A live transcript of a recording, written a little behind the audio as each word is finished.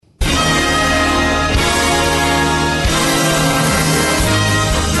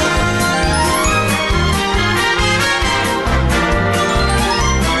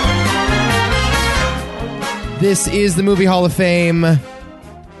This is the Movie Hall of Fame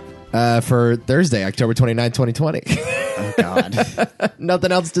for Thursday, October 29th, 2020. Oh, God.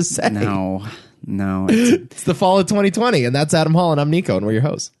 Nothing else to say. No. It's the fall of 2020, and that's Adam Hall, and I'm Nico, and we're your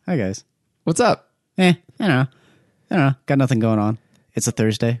hosts. Hi, guys. What's up? I don't know. Got nothing going on. It's a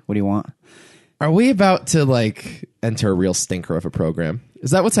Thursday. What do you want? Are we about to, enter a real stinker of a program?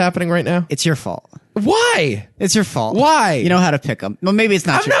 Is that what's happening right now? It's your fault. Why? It's your fault. Why? You know how to pick them. Well, maybe it's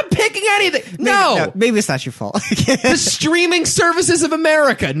not I'm not picking anything. No. Maybe it's not your fault. The streaming services of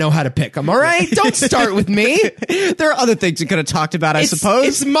America know how to pick them, all right? Don't start with me. There are other things you could have talked about, I suppose.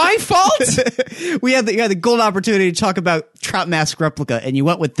 It's my fault? You had the golden opportunity to talk about Trout Mask Replica, and you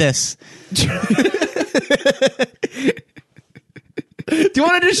went with this. Do you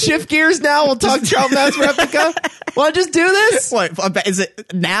want to just shift gears now? We'll talk Trout Mask Replica. Want to just do this? What, is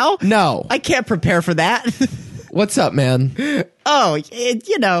it now? No. I can't prepare for that. What's up, man? Oh,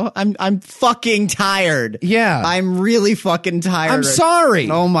 I'm fucking tired. Yeah. I'm really fucking tired. I'm sorry.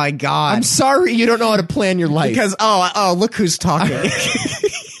 Oh my God. I'm sorry you don't know how to plan your life. Because, look who's talking.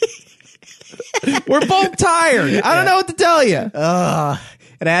 We're both tired. I don't know what to tell you.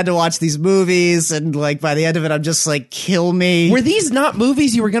 And I had to watch these movies, and by the end of it, I'm just kill me. Were these not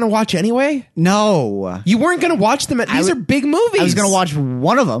movies you were going to watch anyway? No. You weren't going to watch them. These are big movies. I was going to watch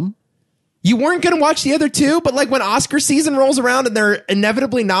one of them. You weren't going to watch the other two, but when Oscar season rolls around and they're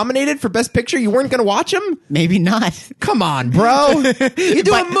inevitably nominated for Best Picture, you weren't going to watch them? Maybe not. Come on, bro. You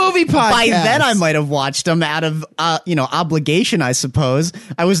do a movie podcast. By then, I might have watched them out of, obligation, I suppose.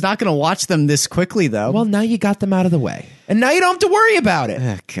 I was not going to watch them this quickly, though. Well, now you got them out of the way. And now you don't have to worry about it.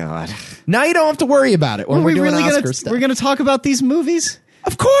 Oh, God. Now you don't have to worry about it when we're doing Oscar stuff. We're going to talk about these movies?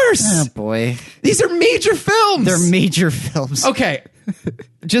 Of course. Oh, boy. These are major films. They're major films. Okay.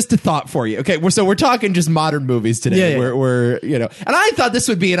 Just a thought for you. Okay, we're talking just modern movies today. Yeah. We're and I thought this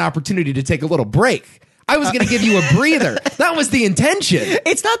would be an opportunity to take a little break. I was going to give you a breather. That was the intention.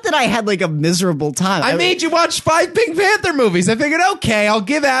 It's not that I had a miserable time. I made you watch 5 Pink Panther movies. I figured, okay, I'll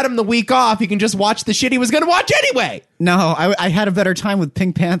give Adam the week off. He can just watch the shit he was going to watch anyway. No, I had a better time with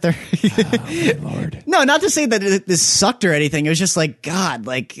Pink Panther. Oh, Lord. No, not to say that this sucked or anything. It was just God,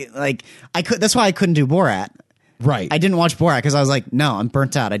 I could. That's why I couldn't do Borat. Right. I didn't watch Borat because I was no, I'm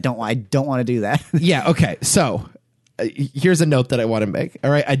burnt out. I don't want to do that. Yeah. Okay. So here's a note that I want to make.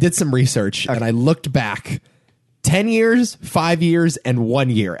 All right. I did some research and I looked back 10 years, 5 years, and 1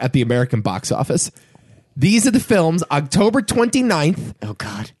 year at the American box office. These are the films, October 29th oh,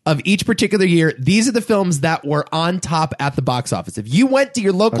 God. of each particular year. These are the films that were on top at the box office. If you went to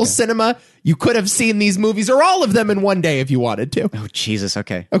your local cinema, you could have seen these movies or all of them in one day if you wanted to. Oh, Jesus.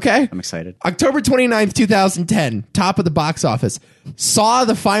 Okay. Okay. I'm excited. October 29th, 2010, top of the box office. Saw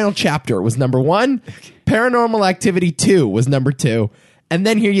the Final Chapter was number 1. Paranormal Activity 2 was number 2. And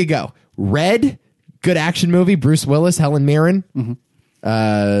then here you go. Red, good action movie. Bruce Willis, Helen Mirren. Mm-hmm.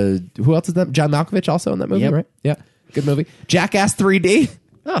 Who else is that? John Malkovich also in that movie, right? Yeah. Good movie. Jackass 3D.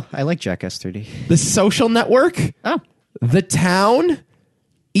 Oh, I like Jackass 3D. The Social Network. Oh. The Town.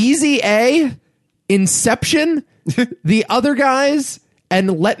 Easy A. Inception. The Other Guys.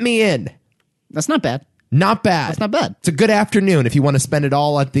 And Let Me In. That's not bad. Not bad. That's not bad. It's a good afternoon if you want to spend it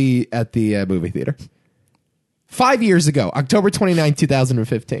all at the movie theater. 5 years ago, October 29th,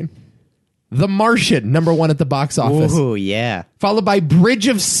 2015. The Martian, number 1 at the box office. Ooh, yeah. Followed by Bridge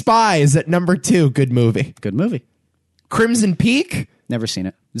of Spies at number 2. Good movie. Good movie. Crimson Peak. Never seen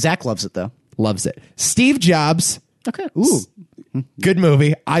it. Zach loves it, though. Loves it. Steve Jobs. Okay. Ooh. Good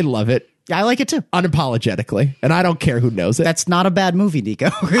movie. I love it. Yeah, I like it, too. Unapologetically. And I don't care who knows it. That's not a bad movie, Nico.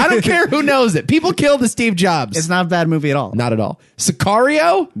 I don't care who knows it. People kill the Steve Jobs. It's not a bad movie at all. Not at all.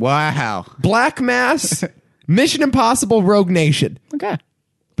 Sicario. Wow. Black Mass. Mission Impossible Rogue Nation. Okay.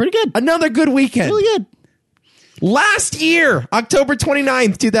 Pretty good. Another good weekend. Really good. Last year, October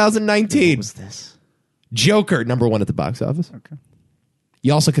 29th, 2019. What was this? Joker, number 1 at the box office. Okay.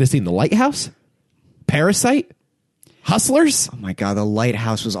 You also could have seen The Lighthouse, Parasite, Hustlers. Oh my God, The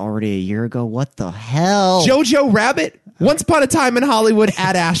Lighthouse was already a year ago. What the hell? Jojo Rabbit, Once Upon a Time in Hollywood,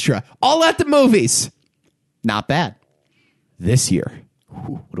 Ad Astra. All at the movies. Not bad. This year.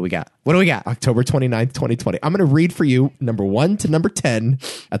 What do we got? What do we got? October 29th, 2020. I'm going to read for you number 1 to number 10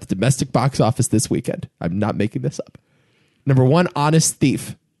 at the domestic box office this weekend. I'm not making this up. Number 1, Honest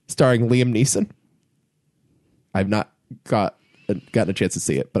Thief, starring Liam Neeson. I've not gotten a chance to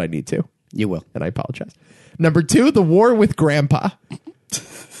see it, but I need to. You will. And I apologize. Number 2, The War with Grandpa,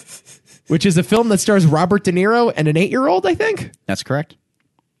 which is a film that stars Robert De Niro and an 8-year-old, I think. That's correct.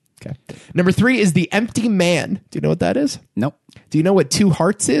 Okay. Number 3 is The Empty Man. Do you know what that is? Nope. Do you know what Two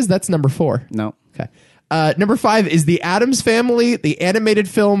Hearts is? That's number 4. No. Okay. Number 5 is The Addams Family, the animated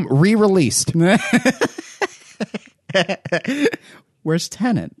film re-released. Where's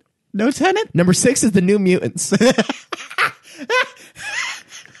Tenet? No Tenet? Number 6 is The New Mutants.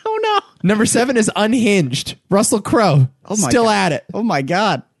 Oh, no. Number 7 is Unhinged. Russell Crowe. Oh my Still God. at it. Oh, my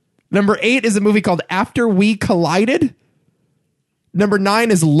God. Number 8 is a movie called After We Collided. Number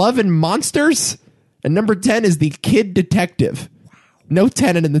 9 is Love and Monsters. And number 10 is The Kid Detective. Wow. No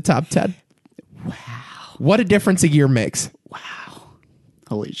Tenet in the top 10. Wow. What a difference a year makes. Wow.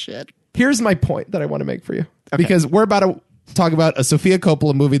 Holy shit. Here's my point that I want to make for you. Okay. Because we're about to talk about a Sofia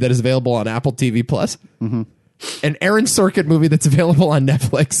Coppola movie that is available on Apple TV+. Mm-hmm. An Aaron Sorkin movie that's available on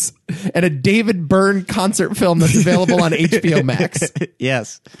Netflix. And a David Byrne concert film that's available on HBO Max.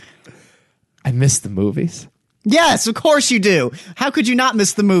 Yes. I miss the movies. Yes, of course you do. How could you not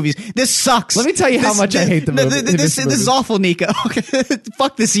miss the movies? This sucks. Let me tell you how much I hate the movie. This is awful, Nico.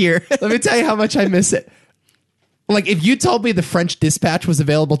 Fuck this year. Let me tell you how much I miss it. Like, if you told me The French Dispatch was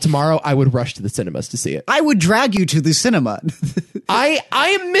available tomorrow, I would rush to the cinemas to see it. I would drag you to the cinema. I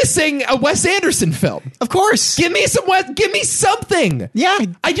am missing a Wes Anderson film. Of course. Give me something. Yeah.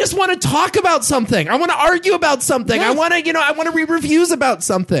 I just want to talk about something. I want to argue about something. Yes. I want to read reviews about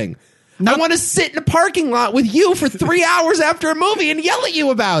something. I want to sit in a parking lot with you for 3 hours after a movie and yell at you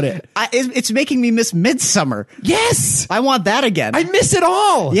about it. It's making me miss Midsummer. Yes. I want that again. I miss it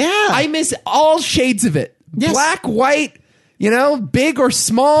all. Yeah. I miss all shades of it. Yes. Black, white, big or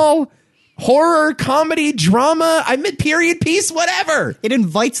small, horror, comedy, drama. I meant period piece, whatever. It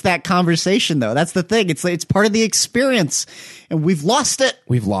invites that conversation, though. That's the thing. It's part of the experience, and we've lost it.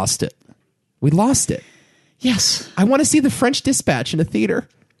 We've lost it. We lost it. Yes. I want to see The French Dispatch in a theater.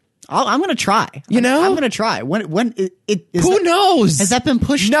 I'm going to try. I'm going to try. When Who knows? Has that been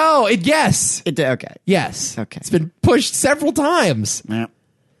pushed? No. Yes. Okay. Yes. Okay. It's been pushed several times.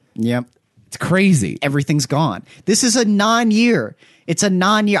 Yep. It's crazy. Everything's gone. This is a non-year. It's a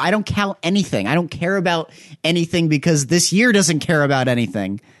non-year. I don't count anything. I don't care about anything because this year doesn't care about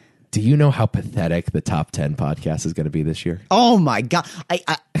anything. Do you know how pathetic the top 10 podcast is going to be this year? Oh my God.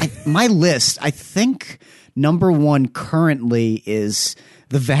 My list, I think number 1 currently is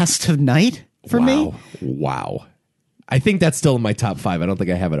The Vast of Night for me. Wow. I think that's still in my top 5. I don't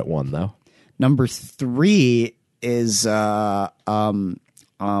think I have it at 1 though. Number 3 is The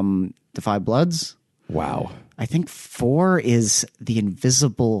Five Bloods. Wow. I think 4 is The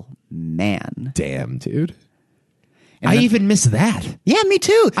Invisible Man. Damn, dude. And I even miss that. Yeah, me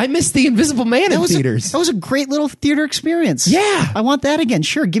too. I miss The Invisible Man in theaters. That was a great little theater experience. Yeah. I want that again.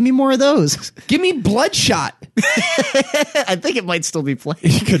 Sure, give me more of those. Give me Bloodshot. I think it might still be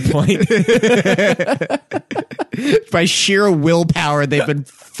playing. Good point. By sheer willpower, they've been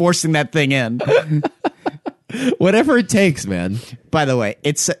forcing that thing in. Whatever it takes, man. By the way,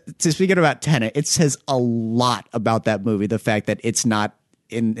 speaking about Tenet, it says a lot about that movie, the fact that it's not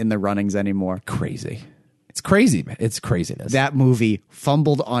in the runnings anymore. Crazy. It's crazy, man. It's craziness. That movie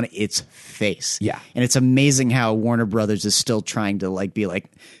fumbled on its face. Yeah. And it's amazing how Warner Brothers is still trying to be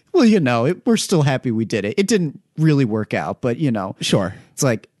like, well, we're still happy we did it. It didn't really work out, but Sure. It's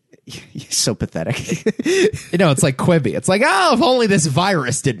like, so pathetic. It's like Quibi. It's like, if only this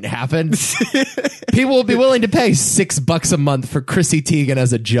virus didn't happen. People will be willing to pay $6 a month for Chrissy Teigen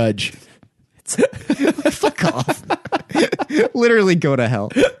as a judge. Fuck off. Literally go to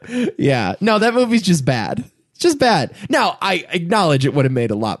hell. Yeah. No, that movie's just bad. It's just bad. Now, I acknowledge it would have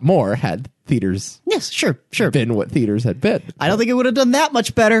made a lot more had theaters sure been what theaters had been. I don't think it would have done that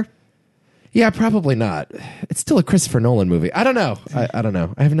much better. Yeah, probably not. It's still a Christopher Nolan movie. I don't know. I don't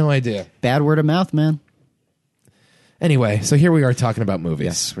know. I have no idea. Bad word of mouth, man. Anyway, so here we are talking about movies.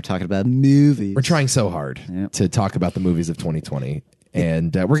 Yes, we're talking about movies. We're trying so hard to talk about the movies of 2020,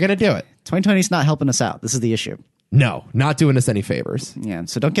 and we're going to do it. 2020 is not helping us out. This is the issue. No, not doing us any favors. Yeah,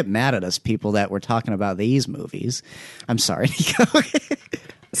 so don't get mad at us, people, that we're talking about these movies. I'm sorry, Nico.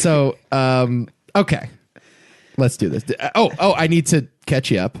 So, okay. Let's do this. I need to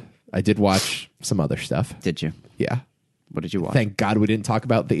catch you up. I did watch some other stuff. Did you? Yeah. What did you watch? Thank God we didn't talk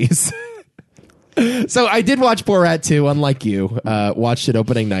about these. So I did watch Borat 2, unlike you. Watched it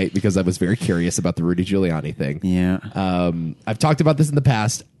opening night because I was very curious about the Rudy Giuliani thing. Yeah. I've talked about this in the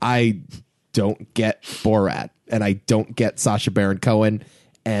past. I don't get Borat, and I don't get Sacha Baron Cohen,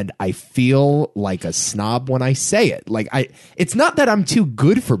 and I feel like a snob when I say it. It's not that I'm too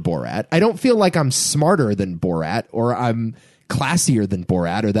good for Borat. I don't feel like I'm smarter than Borat, or I'm classier than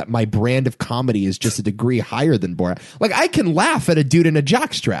Borat, or that my brand of comedy is just a degree higher than Borat. I can laugh at a dude in a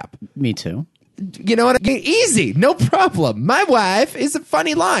jockstrap. Me too. You know what? Easy, no problem. My wife is a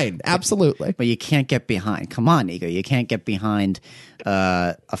funny line. Absolutely. But you can't get behind. Come on, Nico. You can't get behind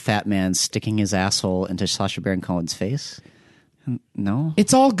a fat man sticking his asshole into Sacha Baron Cohen's face. No?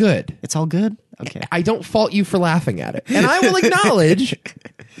 It's all good. It's all good? Okay. I don't fault you for laughing at it. And I will acknowledge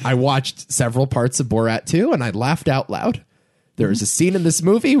I watched several parts of Borat 2 and I laughed out loud. There is a scene in this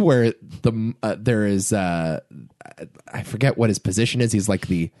movie where there is I forget what his position is. He's like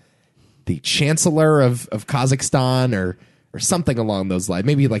the chancellor of Kazakhstan or something along those lines.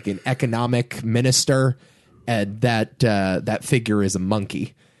 Maybe like an economic minister, and that figure is a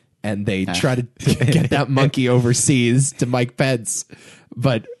monkey. And they try to get that monkey overseas to Mike Pence.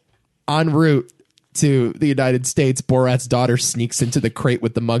 But en route to the United States, Borat's daughter sneaks into the crate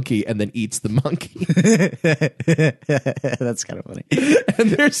with the monkey and then eats the monkey. That's kind of funny. And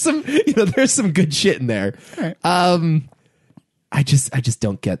there's some good shit in there. Right. I just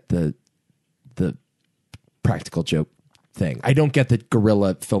don't get the practical joke thing. I don't get the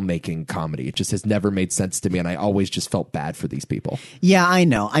guerrilla filmmaking comedy. It just has never made sense to me, and I always just felt bad for these people. Yeah, I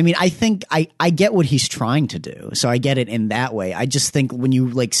know. I mean, I think I get what he's trying to do, so I get it in that way. I just think when you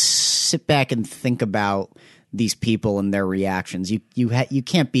like sit back and think about these people and their reactions, you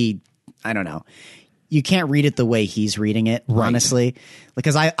can't be, I don't know, you can't read it the way he's reading it, right. Honestly.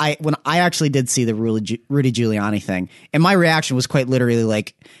 Because when I actually did see the Rudy Giuliani thing, and my reaction was quite literally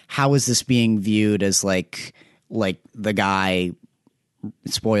like, how is this being viewed as like the guy,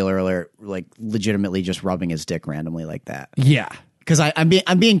 spoiler alert, like legitimately just rubbing his dick randomly like that? Yeah. Because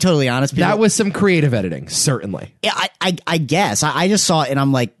I'm being totally honest. That was some creative editing, certainly. Yeah, I guess. I just saw it and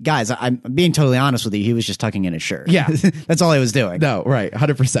I'm like, guys, I'm being totally honest with you. He was just tucking in his shirt. Yeah. That's all he was doing. No, right.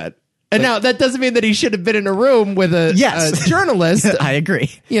 100%. And now that doesn't mean that he should have been in a room with a journalist. I agree.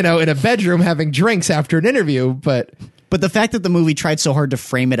 In a bedroom having drinks after an interview, But the fact that the movie tried so hard to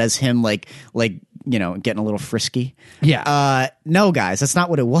frame it as him like getting a little frisky. Yeah. No, guys, that's not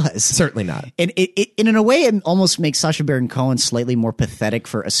what it was. Certainly not. And in a way, it almost makes Sacha Baron Cohen slightly more pathetic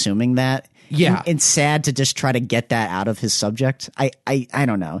for assuming that. Yeah. And sad to just try to get that out of his subject. I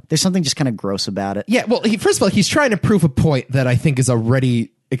don't know. There's something just kind of gross about it. Yeah. Well, first of all, he's trying to prove a point that I think is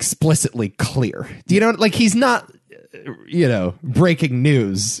already explicitly clear. Do you know, like he's not, breaking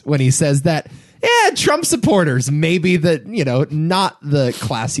news when he says that. Yeah, Trump supporters may be not the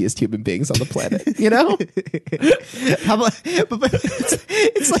classiest human beings on the planet. How about, but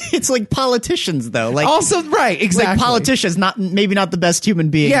it's like politicians though. Like also right, exactly. Like politicians, maybe not the best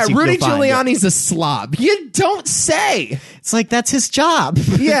human beings. Yeah, Rudy Giuliani's a slob. You don't say. It's like that's his job.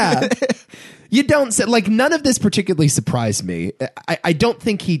 Yeah. You don't say, like, none of this particularly surprised me. I don't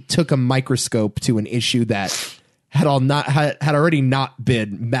think he took a microscope to an issue that had already not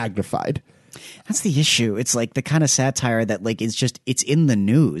been magnified. That's the issue. It's like the kind of satire that like it's in the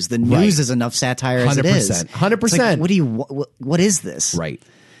news. The news is enough satire as it is. 100%. Like, what is this? Right.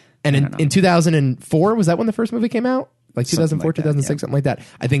 And in 2004, was that when the first movie came out? Like 2004, like 2006, something like that.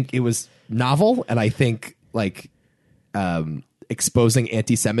 I think it was novel, and I think like exposing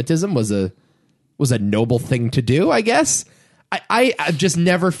anti-Semitism was a noble thing to do, I guess. I've just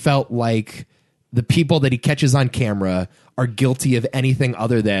never felt like the people that he catches on camera are guilty of anything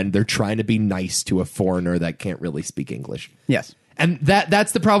other than they're trying to be nice to a foreigner that can't really speak English. Yes. And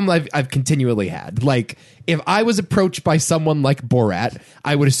that's the problem I've continually had. Like, if I was approached by someone like Borat,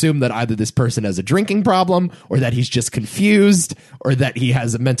 I would assume that either this person has a drinking problem or that he's just confused or that he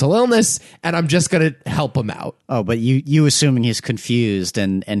has a mental illness, and I'm just going to help him out. Oh, but you assuming he's confused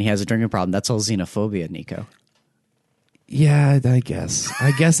and he has a drinking problem, that's all xenophobia, Nico. Yeah, I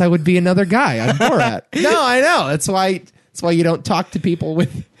guess I would be another guy on Borat. No, I know. That's why you don't talk to people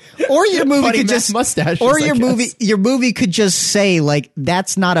with or your movie could just mustaches. Or your movie could just say like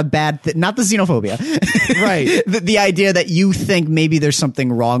that's not a bad thing, not the xenophobia. Right. the idea that you think maybe there's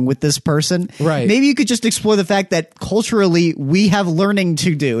something wrong with this person. Right. Maybe you could just explore the fact that culturally we have learning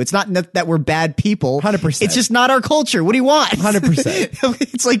to do. It's not that we're bad people. 100%. It's just not our culture. What do you want? 100%.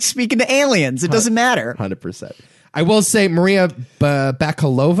 It's like speaking to aliens. It doesn't matter. 100%. I will say Maria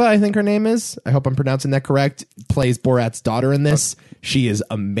Bakalova, I think her name is. I hope I'm pronouncing that correct. Plays Borat's daughter in this. She is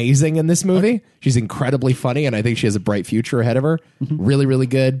amazing in this movie. Okay. She's incredibly funny, and I think she has a bright future ahead of her. Mm-hmm. Really, really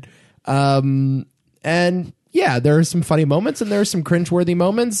good. And yeah, there are some funny moments, and there are some cringeworthy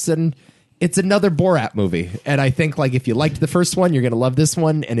moments, and it's another Borat movie. And I think like if you liked the first one, you're going to love this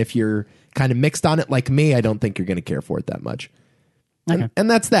one. And if you're kind of mixed on it like me, I don't think you're going to care for it that much. Okay. And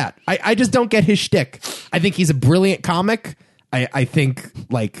that's that. I just don't get his shtick. I think he's a brilliant comic. I think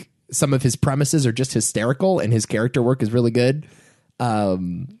like some of his premises are just hysterical and his character work is really good. I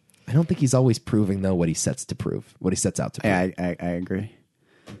don't think he's always proving though what he sets out to prove. Yeah, I agree.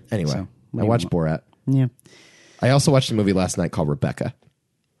 Anyway, so, I watched Borat. Yeah. I also watched a movie last night called Rebecca.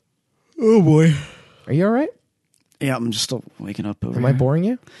 Oh boy. Are you all right? Yeah, I'm just still waking up over Am I boring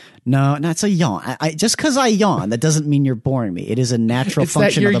you? No, it's a yawn. Just because I yawn, that doesn't mean you're boring me. It is a natural It's that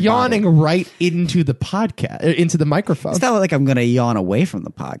function you're of the yawning body. right into the podcast, into the microphone. It's not like I'm going to yawn away from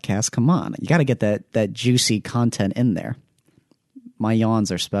the podcast. Come on. You got to get that juicy content in there. My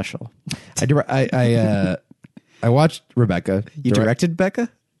yawns are special. I watched Rebecca. You directed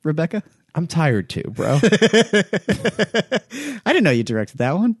Rebecca? I'm tired too, bro. I didn't know you directed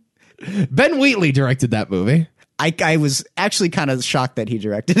that one. Ben Wheatley directed that movie. I was actually kind of shocked that he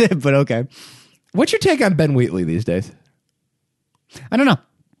directed it, but okay. What's your take on Ben Wheatley these days? I don't know.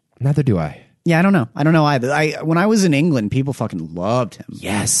 Neither do I. Yeah, I don't know. I don't know either. When I was in England, people fucking loved him.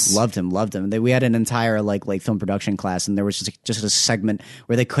 Yes. Loved him. We had an entire like film production class, and there was just a segment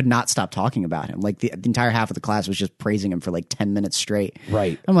where they could not stop talking about him. Like the entire half of the class was just praising him for like 10 minutes straight.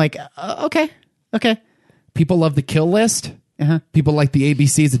 Right. I'm like, okay. People love The Kill List. Uh-huh. People like the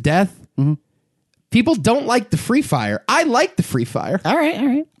ABCs of Death. Mm-hmm. People don't like the Free Fire. I like the Free Fire. All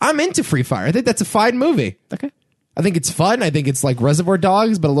right. I'm into Free Fire. I think that's a fine movie. Okay. I think it's fun. I think it's like Reservoir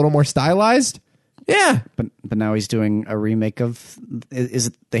Dogs, but a little more stylized. Yeah. But now he's doing a remake of, is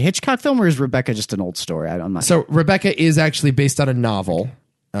it the Hitchcock film, or is Rebecca just an old story? I'm not So Rebecca is actually based on a novel.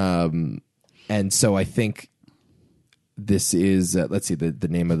 And so I think this is, let's see, the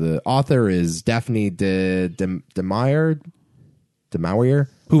name of the author is Daphne de Maurier,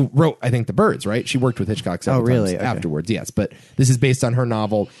 who wrote, I think, The Birds, right? She worked with Hitchcock several times afterwards, yes. But this is based on her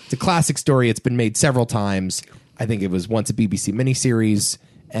novel. It's a classic story. It's been made several times. I think it was once a BBC miniseries.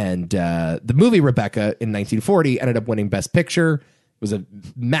 And the movie Rebecca in 1940 ended up winning Best Picture. It was a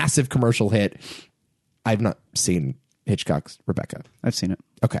massive commercial hit. I've not seen Hitchcock's Rebecca. I've seen it.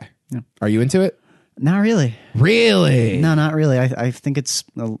 Okay. Yeah. Are you into it? Not really. Really? No, not really. I think it's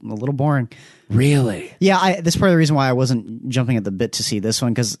a little boring. Really? Yeah, that's part of the reason why I wasn't jumping at the bit to see this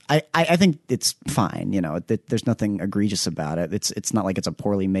one, because I think it's fine. You know, there's nothing egregious about it. It's not like it's a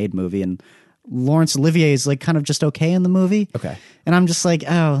poorly made movie, and Laurence Olivier is like kind of just okay in the movie. Okay. And I'm just like,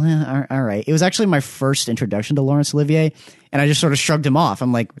 oh, all right. It was actually my first introduction to Laurence Olivier, and I just sort of shrugged him off.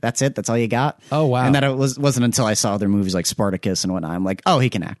 I'm like, that's it? That's all you got? Oh, wow. And that it wasn't until I saw other movies like Spartacus and whatnot. I'm like, oh, he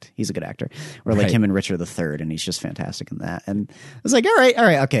can act. He's a good actor. Or like him and Richard III, and he's just fantastic in that. And I was like, all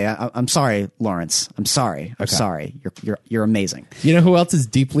right, okay. I'm sorry, Lawrence. I'm sorry. I'm sorry. You're amazing. You know who else is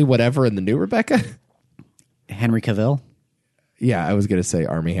deeply whatever in the new Rebecca? Henry Cavill. Yeah, I was going to say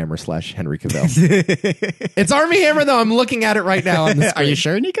Army Hammer / Henry Cavill. It's Army Hammer, though. I'm looking at it right now on the screen. Are you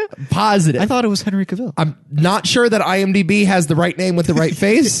sure, Nico? Positive. I thought it was Henry Cavill. I'm not sure that IMDb has the right name with the right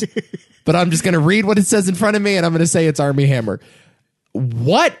face, but I'm just going to read what it says in front of me, and I'm going to say it's Army Hammer.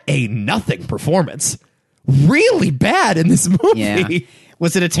 What a nothing performance. Really bad in this movie. Yeah.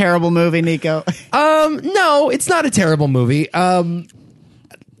 Was it a terrible movie, Nico? No, it's not a terrible movie. So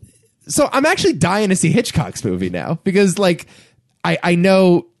I'm actually dying to see Hitchcock's movie now, because like I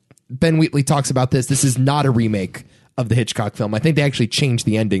know Ben Wheatley talks about this. This is not a remake of the Hitchcock film. I think they actually changed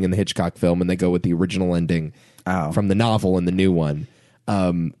the ending in the Hitchcock film, and they go with the original ending from the novel in the new one.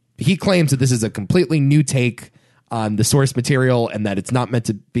 He claims that this is a completely new take on the source material, and that it's not meant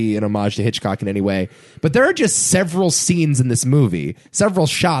to be an homage to Hitchcock in any way. But there are just several scenes in this movie, several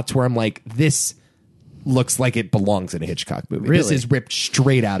shots where I'm like, this looks like it belongs in a Hitchcock movie. Really? This is ripped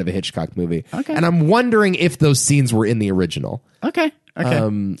straight out of a Hitchcock movie. Okay. And I'm wondering if those scenes were in the original. Okay. I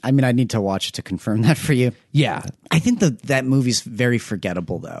mean, I need to watch it to confirm that for you. Yeah. I think that movie's very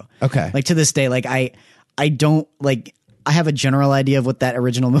forgettable, though. Okay. Like, to this day, like, I don't, like, I have a general idea of what that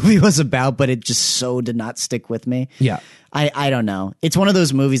original movie was about, but it just so did not stick with me. Yeah. I don't know. It's one of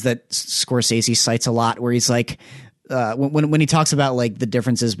those movies that Scorsese cites a lot, where he's like, when he talks about like the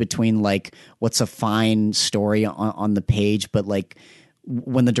differences between like what's a fine story on the page, but like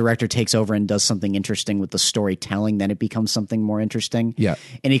when the director takes over and does something interesting with the storytelling, then it becomes something more interesting. Yeah.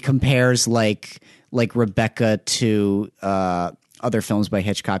 And he compares like Rebecca to other films by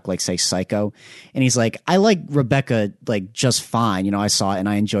Hitchcock, like say Psycho. And he's like, I like Rebecca like just fine. You know, I saw it and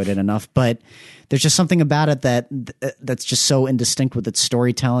I enjoyed it enough, but there's just something about it that's just so indistinct with its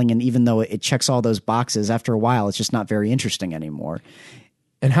storytelling. And even though it checks all those boxes, after a while, it's just not very interesting anymore.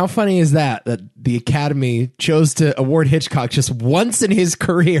 And how funny is that the Academy chose to award Hitchcock just once in his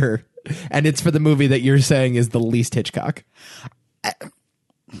career, and it's for the movie that you're saying is the least Hitchcock?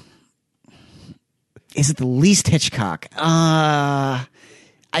 Is it the least Hitchcock?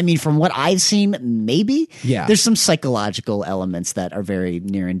 I mean, from what I've seen, maybe. Yeah. There's some psychological elements that are very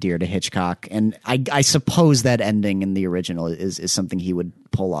near and dear to Hitchcock, and I suppose that ending in the original is something he would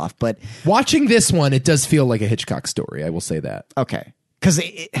pull off. But watching this one, it does feel like a Hitchcock story. I will say that. Okay. Because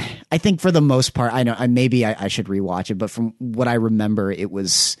I think for the most part, I know maybe I should rewatch it, but from what I remember, it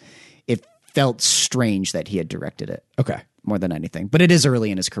felt strange that he had directed it. Okay. More than anything. But it is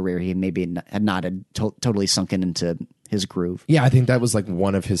early in his career. He maybe had not totally sunken into his groove. Yeah, I think that was like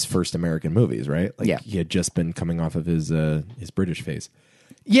one of his first American movies, right? Like Yeah. he had just been coming off of his British phase.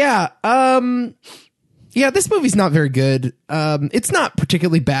 Yeah, yeah, this movie's not very good. It's not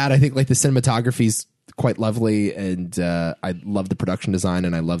particularly bad. I think like the cinematography's quite lovely, and I love the production design,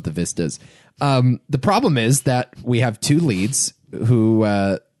 and I love the vistas. The problem is that we have two leads who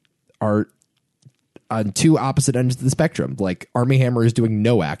are on two opposite ends of the spectrum. Like Armie Hammer is doing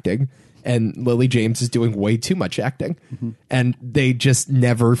no acting, and Lily James is doing way too much acting, and they just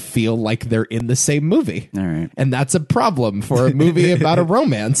never feel like they're in the same movie. All right. And that's a problem for a movie about a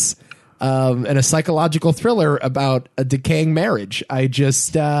romance and a psychological thriller about a decaying marriage. I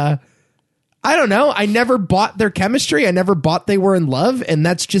just, I don't know. I never bought their chemistry. I never bought they were in love. And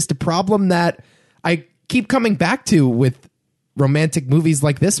that's just a problem that I keep coming back to with romantic movies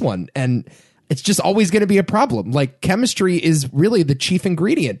like this one. And it's just always going to be a problem. Like chemistry is really the chief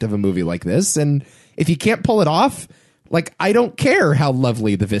ingredient of a movie like this. And if you can't pull it off, like, I don't care how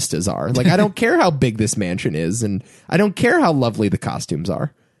lovely the vistas are. Like, I don't care how big this mansion is. And I don't care how lovely the costumes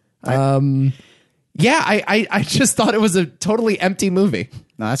are. Yeah, I just thought it was a totally empty movie.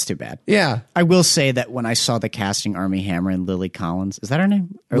 No, that's too bad. Yeah. I will say that when I saw the casting, Armie Hammer and Lily Collins, is that her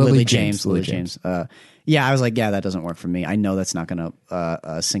name? Or Lily James. James. Lily James. Yeah, I was like, yeah, that doesn't work for me. I know that's not going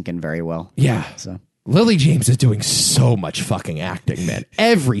to sink in very well. Yeah. So Lily James is doing so much fucking acting, man.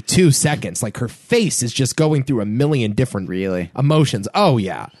 Every 2 seconds, like her face is just going through a million different Really? emotions. Oh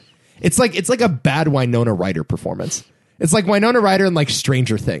yeah. It's like a bad Winona Ryder performance. It's like Winona Ryder in like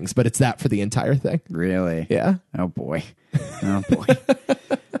Stranger Things, but it's that for the entire thing. Really? Yeah. Oh boy. Oh boy.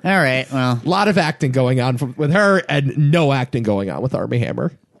 All right. Well, A lot of acting going on with her and no acting going on with Armie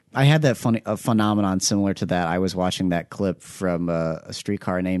Hammer. I had that a phenomenon similar to that. I was watching that clip from A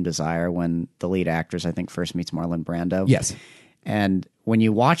Streetcar Named Desire when the lead actress, I think, first meets Marlon Brando. Yes. And when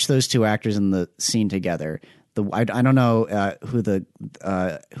you watch those two actors in the scene together, I don't know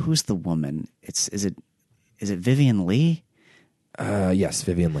who's the woman. Is it Vivian Lee? Yes,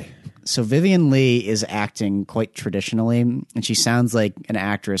 Vivian Lee. So Vivian Lee is acting quite traditionally, and she sounds like an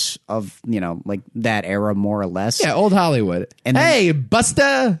actress of, like that era more or less. Yeah, old Hollywood. And hey,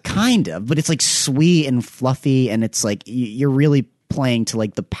 Busta. Kind of, but it's like sweet and fluffy, and it's like you're really playing to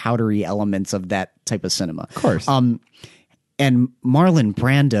like the powdery elements of that type of cinema. Of course. And Marlon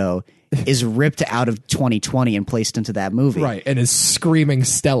Brando is ripped out of 2020 and placed into that movie. Right, and is screaming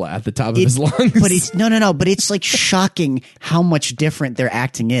Stella at the top of his lungs. But it's no, but it's like shocking how much different their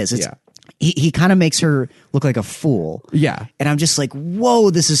acting is. It's, Yeah. He kind of makes her look like a fool. Yeah. And I'm just like,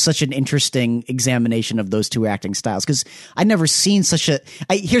 whoa, this is such an interesting examination of those two acting styles. Because I'd never seen such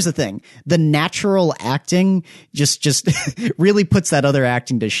here's the thing. The natural acting just really puts that other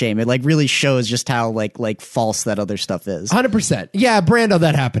acting to shame. It like really shows just how like false that other stuff is. 100%. Yeah, Brando,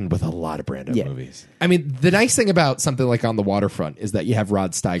 that happened with a lot of Brando movies. I mean, the nice thing about something like On the Waterfront is that you have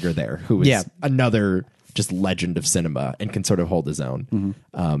Rod Steiger there, who is another just legend of cinema and can sort of hold his own.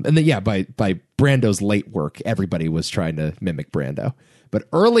 And then, by Brando's late work, everybody was trying to mimic Brando. But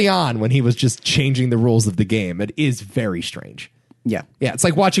early on, when he was just changing the rules of the game, it is very strange. Yeah. Yeah, it's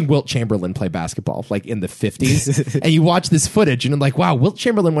like watching Wilt Chamberlain play basketball, like in the 50s. And you watch this footage and you're like, wow, Wilt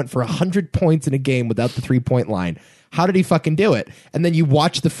Chamberlain went for 100 points in a game without the 3-point line. How did he fucking do it? And then you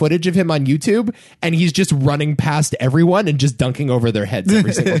watch the footage of him on YouTube and he's just running past everyone and just dunking over their heads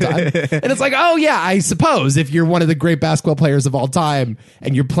every single time. And it's like, oh yeah, I suppose if you're one of the great basketball players of all time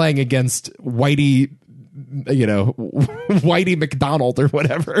and you're playing against Whitey McDonald or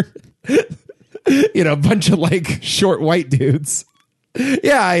whatever, a bunch of like short white dudes.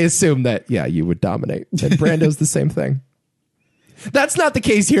 Yeah, I assume that, you would dominate. And Brando's the same thing. That's not the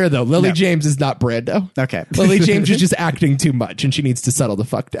case here, though. Lily James is not Brando. Okay. Lily James is just acting too much, and she needs to settle the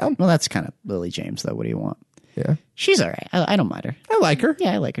fuck down. Well, that's kind of Lily James, though. What do you want? Yeah. She's all right. I don't mind her. I like her.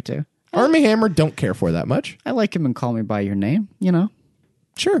 Yeah, I like her, too. Armie Hammer, don't care for that much. I like him in Call Me By Your Name,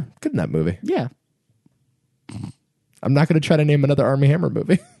 Sure. Good in that movie. Yeah. I'm not going to try to name another Armie Hammer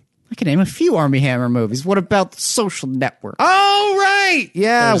movie. I can name a few Armie Hammer movies. What about The Social Network? Oh, right.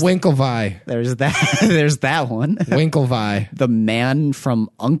 Yeah, Winklevi. There's that. There's that one. Winklevi. The Man from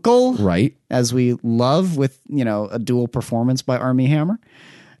U.N.C.L.E. Right. As we love, with, a dual performance by Armie Hammer.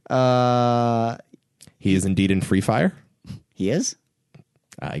 He is indeed in Free Fire. He is?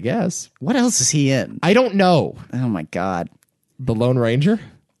 I guess. What else is he in? I don't know. Oh, my God. The Lone Ranger?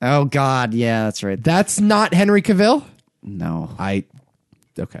 Oh, God. Yeah, that's right. That's not Henry Cavill? No.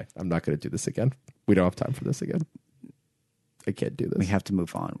 Okay, I'm not going to do this again. We don't have time for this again. I can't do this. We have to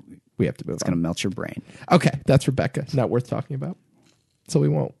move on. We have to move It's on. going to melt your brain. Okay, that's Rebecca. Not worth talking about. So we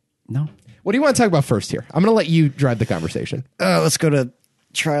won't. No. What do you want to talk about first here? I'm going to let you drive the conversation. Let's go to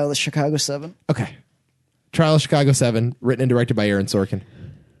Trial of the Chicago 7. Okay. Trial of Chicago 7, written and directed by Aaron Sorkin,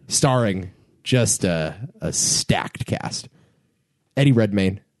 starring just a stacked cast. Eddie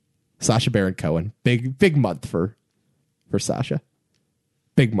Redmayne, Sacha Baron Cohen. Big month for Sacha.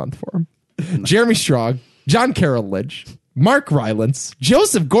 Big month for him. Jeremy Strong, John Carroll Lynch, Mark Rylance,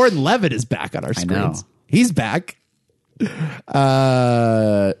 Joseph Gordon-Levitt is back on our screens. He's back.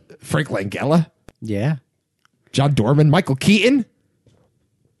 Frank Langella. Yeah. John Dorman, Michael Keaton.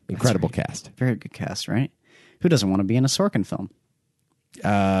 Incredible cast. Very good cast, right? Who doesn't want to be in a Sorkin film?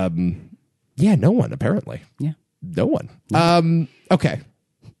 Yeah, no one, apparently. Yeah. No one. Okay.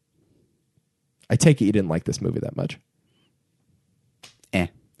 I take it you didn't like this movie that much.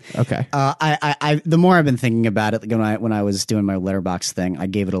 Okay. I the more I've been thinking about it, when I was doing my Letterboxd thing, I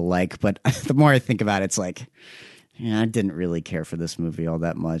gave it a like, but the more I think about it, it's like, I didn't really care for this movie all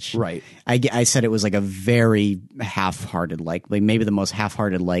that much. Right. I said it was like a very half-hearted like maybe the most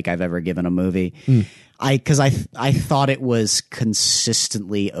half-hearted like I've ever given a movie. Because I thought it was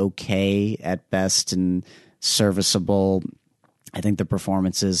consistently okay at best and serviceable. I think the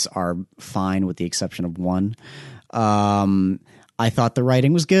performances are fine with the exception of one. I thought the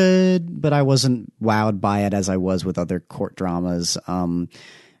writing was good, but I wasn't wowed by it as I was with other court dramas.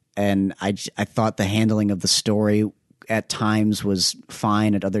 And I thought the handling of the story at times was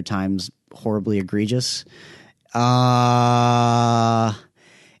fine, at other times horribly egregious. And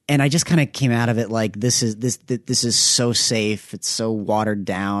I just kind of came out of it like this is so safe, it's so watered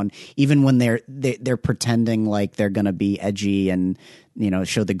down. Even when they're pretending like they're gonna be edgy and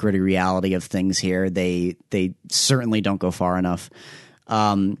show the gritty reality of things here, they certainly don't go far enough.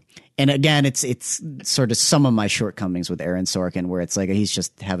 And again, it's sort of some of my shortcomings with Aaron Sorkin, where it's like he's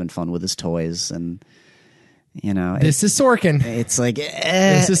just having fun with his toys, and this is Sorkin. It's like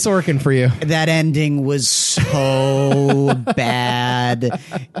this is Sorkin for you. That ending was so bad,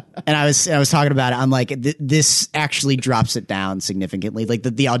 and I was talking about it. I'm like, this actually drops it down significantly. Like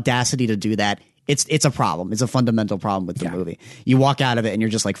the audacity to do that. It's a problem. It's a fundamental problem with the movie. You walk out of it and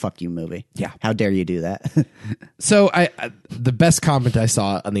you're just like, fuck you, movie. Yeah. How dare you do that? So the best comment I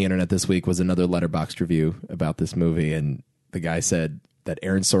saw on the internet this week was another Letterboxd review about this movie. And the guy said that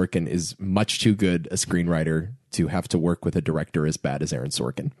Aaron Sorkin is much too good a screenwriter to have to work with a director as bad as Aaron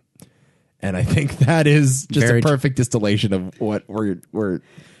Sorkin. And I think that is just a perfect distillation of what we're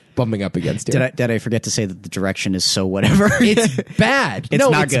bumping up against here. Did I forget to say that the direction is so whatever? It's bad. It's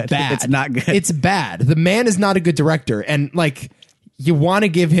not it's good. Bad. It's not good. It's bad. The man is not a good director. And like, you want to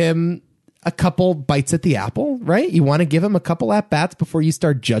give him a couple bites at the apple, right? You want to give him a couple at-bats before you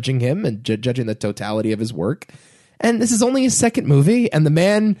start judging him and judging the totality of his work. And this is only his second movie, and the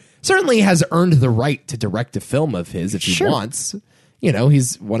man certainly has earned the right to direct a film of his if he wants.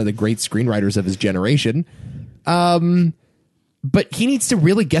 He's one of the great screenwriters of his generation. But he needs to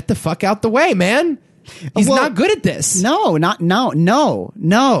really get the fuck out the way, man. He's not good at this. No.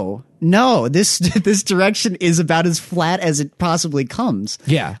 This direction is about as flat as it possibly comes.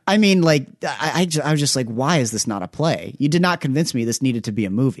 Yeah. I mean, like, I was just like, why is this not a play? You did not convince me this needed to be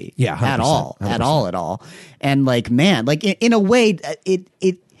a movie. Yeah, 100%, at all. 100%. At all. And like, man, like in a way,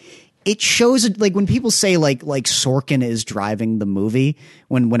 it shows it, like when people say like Sorkin is driving the movie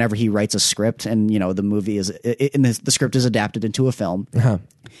whenever he writes a script and the movie is the script is adapted into a film.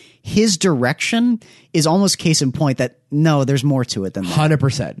 His direction is almost case in point that no, there's more to it than that.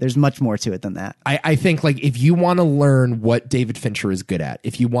 100%. There's much more to it than that. I think like if you want to learn what David Fincher is good at,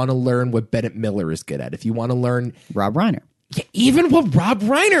 if you want to learn what Bennett Miller is good at, if you want to learn Rob Reiner. Yeah, even what Rob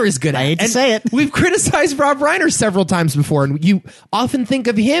Reiner is good at. I hate to say it. We've criticized Rob Reiner several times before, and you often think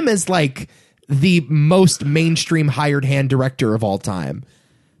of him as like the most mainstream hired hand director of all time.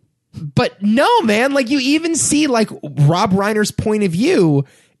 But no, man, like you even see like Rob Reiner's point of view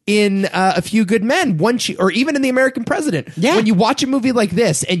in A Few Good Men, or even in The American President. Yeah. When you watch a movie like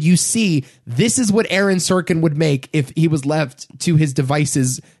this and you see this is what Aaron Sorkin would make if he was left to his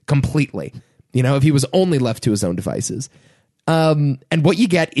devices completely. If he was only left to his own devices. And what you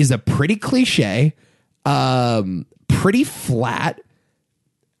get is a pretty cliche, pretty flat,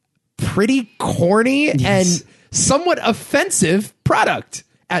 pretty corny, and somewhat offensive product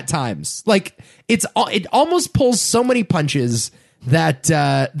at times. Like it almost pulls so many punches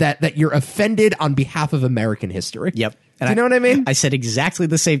that you're offended on behalf of American history. Yep. Do you know what I mean? I said exactly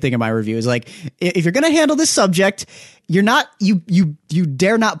the same thing in my review. It's like, if you're going to handle this subject, you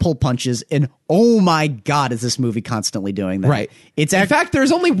dare not pull punches. And oh my God, is this movie constantly doing that? Right. In fact,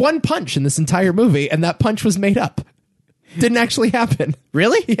 there's only one punch in this entire movie, and that punch was made up. Didn't actually happen.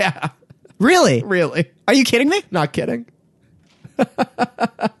 Really? Yeah. Really? Really. Are you kidding me? Not kidding.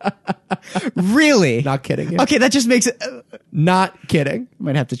 Really? Not kidding you. Okay, that just makes it. Not kidding.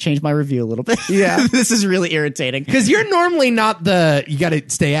 Might have to change my review a little bit. Yeah. This is really irritating. Because you're normally not you got to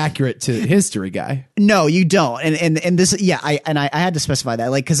stay accurate to history guy. No, you don't. And this, yeah, I had to specify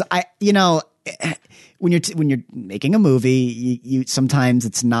that, like, because when you're making a movie, you sometimes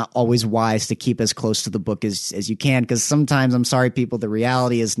it's not always wise to keep as close to the book as you can, because sometimes, I'm sorry, people, the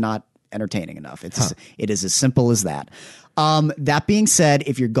reality is not entertaining enough. It is as simple as that. That being said,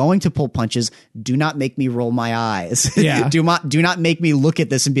 if you're going to pull punches, do not make me roll my eyes. Yeah. do not make me look at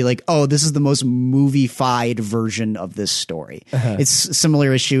this and be like, oh, this is the most movie-fied version of this story. It's a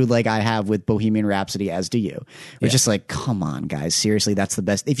similar issue like I have with Bohemian Rhapsody, as do you. We're just like, come on, guys, seriously, that's the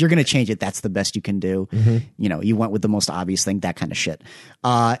best. If you're going to change it, that's the best you can do. You know, you went with the most obvious thing, that kind of shit.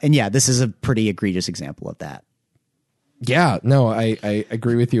 And yeah, this is a pretty egregious example of that. Yeah, no, I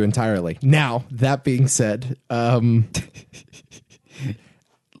agree with you entirely. Now, that being said, I'm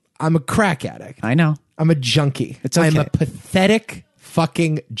a crack addict. I know. I'm a junkie. It's okay. I'm a pathetic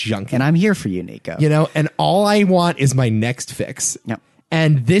fucking junkie. And I'm here for you, Nico. You know, and all I want is my next fix. Yep.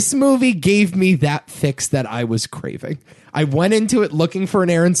 And this movie gave me that fix that I was craving. I went into it looking for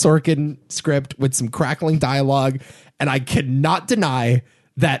an Aaron Sorkin script with some crackling dialogue, and I cannot deny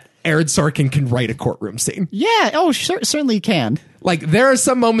that Aaron Sorkin can write a courtroom scene. Yeah. Oh, certainly you can. Like, there are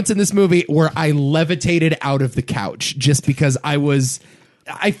some moments in this movie where I levitated out of the couch just because I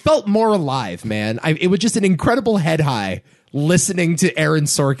felt more alive, man. It was just an incredible head high listening to Aaron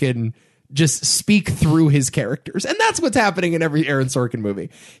Sorkin just speak through his characters. And that's what's happening in every Aaron Sorkin movie.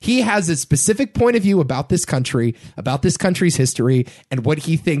 He has a specific point of view about this country, about this country's history, and what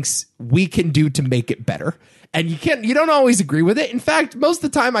he thinks we can do to make it better. And you don't always agree with it. In fact, most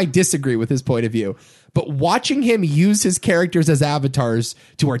of the time I disagree with his point of view. But watching him use his characters as avatars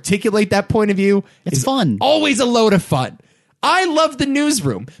to articulate that point of view is fun. Always a load of fun. I love The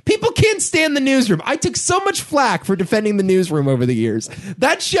Newsroom. People can't stand The Newsroom. I took so much flack for defending The Newsroom over the years.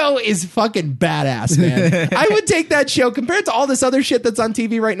 That show is fucking badass, man. I would take that show compared to all this other shit that's on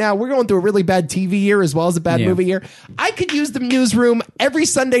TV right now. We're going through a really bad TV year as well as a bad movie year. I could use The Newsroom every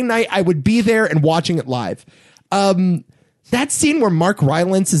Sunday night. I would be there and watching it live. That scene where Mark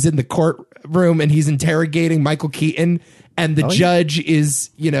Rylance is in the courtroom and he's interrogating Michael Keaton, and the judge is,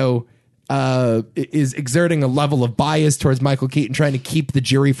 is exerting a level of bias towards Michael Keaton, trying to keep the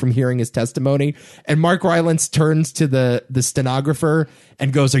jury from hearing his testimony. And Mark Rylance turns to the stenographer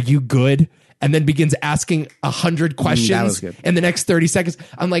and goes, "Are you good?" And then begins asking 100 questions in the next 30 seconds.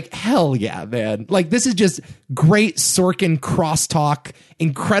 I'm like, hell yeah, man. Like, this is just great Sorkin crosstalk,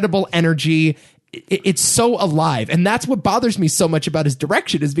 incredible energy. It's so alive. And that's what bothers me so much about his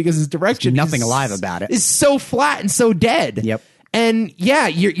direction, is because his direction nothing alive about it. Is so flat and so dead. Yep. And yeah,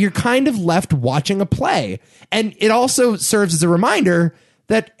 you're kind of left watching a play. And it also serves as a reminder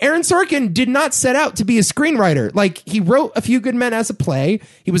that Aaron Sorkin did not set out to be a screenwriter. Like, he wrote A Few Good Men as a play.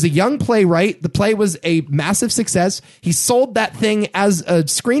 He was a young playwright. The play was a massive success. He sold that thing as a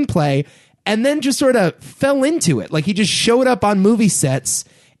screenplay and then just sort of fell into it. Like, he just showed up on movie sets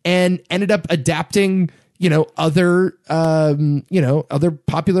and ended up adapting, other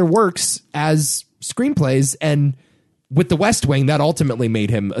popular works as screenplays. And with The West Wing, that ultimately made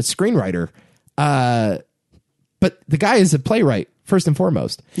him a screenwriter. But the guy is a playwright, first and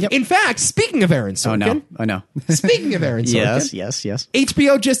foremost. Yep. In fact, speaking of Aaron Sorkin. Oh, no. Speaking of Aaron Sorkin. Yes.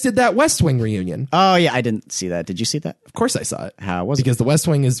 HBO just did that West Wing reunion. Oh, yeah, I didn't see that. Did you see that? Of course I saw it. How was it? Because The West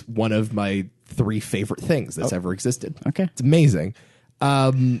Wing is one of my 3 favorite things that's ever existed. Okay. It's amazing.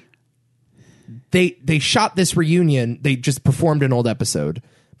 They shot this reunion. They just performed an old episode,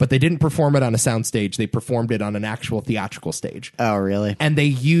 but they didn't perform it on a sound stage. They performed it on an actual theatrical stage. Oh, really? And they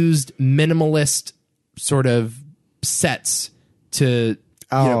used minimalist sort of sets to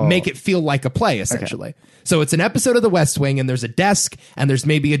make it feel like a play, essentially. Okay. So it's an episode of The West Wing, and there's a desk, and there's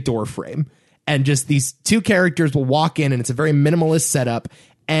maybe a door frame. And just these 2 characters will walk in, and it's a very minimalist setup.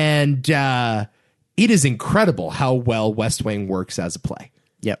 And it is incredible how well West Wing works as a play.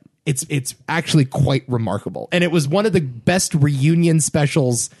 Yep. It's actually quite remarkable. And it was one of the best reunion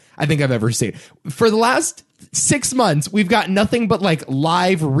specials I think I've ever seen. For the last 6 months, we've got nothing but like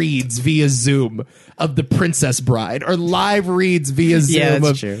live reads via Zoom of The Princess Bride, or live reads via Zoom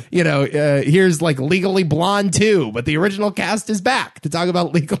of, true. Here's like Legally Blonde 2, but the original cast is back to talk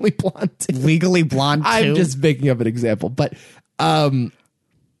about Legally Blonde 2. Legally Blonde 2? I'm just making up an example, but that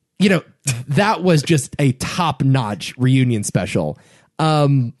was just a top-notch reunion special.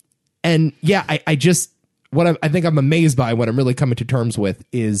 And yeah, I think I'm amazed by, what I'm really coming to terms with,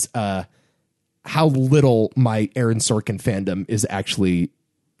 is how little my Aaron Sorkin fandom is actually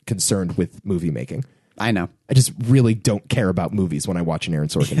concerned with movie making. I know. I just really don't care about movies when I watch an Aaron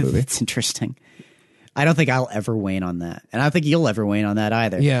Sorkin movie. It's interesting. I don't think I'll ever wane on that. And I don't think you'll ever wane on that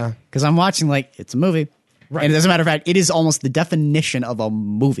either. Yeah. Because I'm watching like, it's a movie. Right. And as a matter of fact, it is almost the definition of a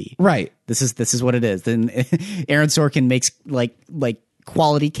movie. Right. This is what it is. Then Aaron Sorkin makes like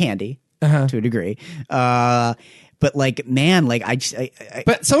quality candy to a degree. But like, man, like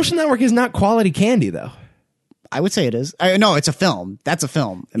But Social Network is not quality candy though. I would say it is. No, it's a film. That's a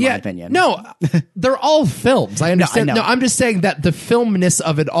film, in my opinion. No, they're all films. I understand. No, I know. No, I'm just saying that the filmness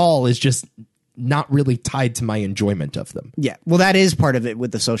of it all is just not really tied to my enjoyment of them. Yeah. Well, that is part of it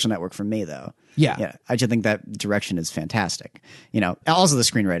with the Social Network for me, though. Yeah. I just think that direction is fantastic. Also the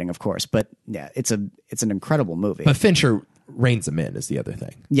screenwriting, of course. But yeah, it's an incredible movie. But Fincher reins them in is the other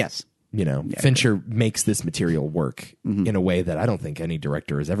thing. Yes. Fincher makes this material work in a way that I don't think any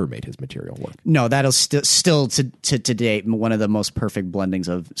director has ever made his material work. No, that'll still to date one of the most perfect blendings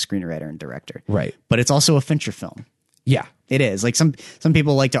of screenwriter and director. Right. But it's also a Fincher film. Yeah. It is. Like some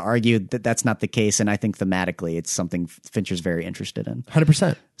people like to argue that that's not the case, and I think thematically it's something Fincher's very interested in.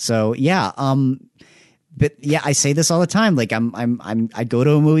 100%. So yeah, but yeah, I say this all the time. Like I go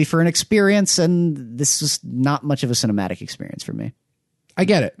to a movie for an experience, and this was not much of a cinematic experience for me. I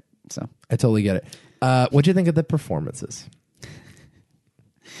get it. So I totally get it. What'd you think of the performances?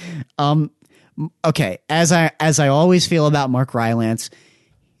 Okay, as I always feel about Mark Rylance,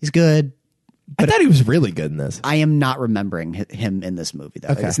 he's good. I thought he was really good in this. I am not remembering him in this movie, though.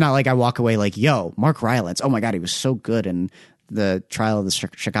 Okay. It's not like I walk away like, yo, Mark Rylance, oh my God, he was so good in the Trial of the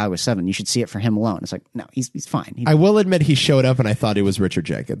Chicago 7. You should see it for him alone. It's like, no, he's fine. I will admit he showed up and I thought it was Richard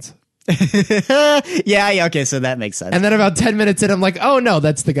Jenkins. yeah, okay, so that makes sense. And then about 10 minutes in, I'm like, oh no,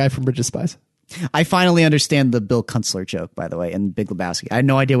 that's the guy from Bridge of Spies. I finally understand the Bill Kunstler joke, by the way, in Big Lebowski. I had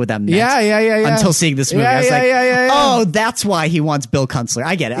no idea what that meant. Yeah. Until seeing this movie. I was like, oh, that's why he wants Bill Kunstler.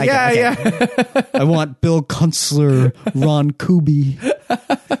 I get it. Yeah. I want Bill Kunstler, Ron Kuby.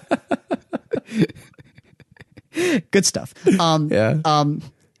 Good stuff. Do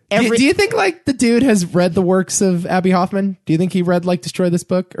you think like the dude has read the works of Abby Hoffman? Do you think he read like Destroy This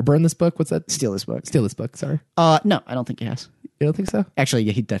Book or Burn This Book? What's that? Steal This Book. Steal This Book. Sorry. No, I don't think he has. You don't think so? Actually,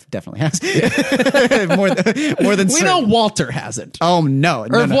 yeah, he definitely has. more than we certain. know Walter hasn't. Oh no!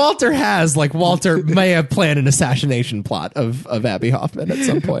 Or if Walter has, like Walter may have planned an assassination plot of Abby Hoffman at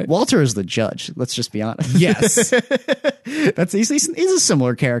some point. Walter is the judge. Let's just be honest. Yes, he's a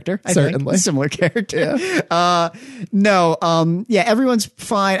similar character. Certainly, a similar character. Yeah. Yeah, everyone's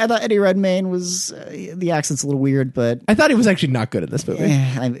fine. I thought Eddie Redmayne was the accent's a little weird, but I thought he was actually not good in this movie.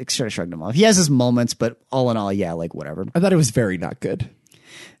 I sort of shrugged him off. He has his moments, but all in all, yeah, like whatever. I thought it was very not good.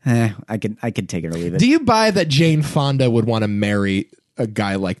 I could take it or leave it. Do you buy that Jane Fonda would want to marry a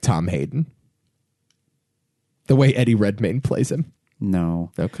guy like Tom Hayden? The way Eddie Redmayne plays him?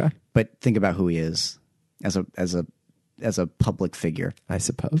 No. Okay. But think about who he is as a public figure. I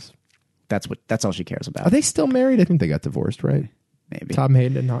suppose. That's all she cares about. Are they still married? I think they got divorced, right? Maybe. Tom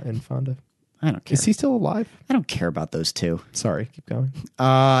Hayden and Fonda. I don't care. Is he still alive? I don't care about those two. Sorry, keep going.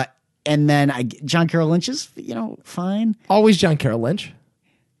 And then John Carroll Lynch is, fine. Always John Carroll Lynch.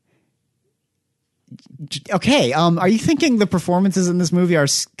 Okay. Are you thinking the performances in this movie are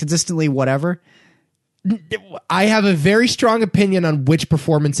consistently whatever? I have a very strong opinion on which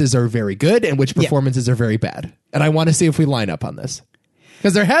performances are very good and which performances are very bad. And I want to see if we line up on this.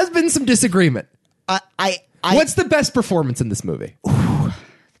 Because there has been some disagreement. What's the best performance in this movie?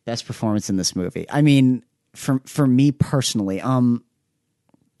 Best performance in this movie. I mean, for me personally,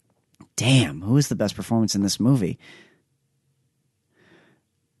 damn, who is the best performance in this movie?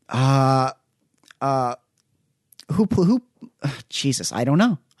 Who? Jesus, I don't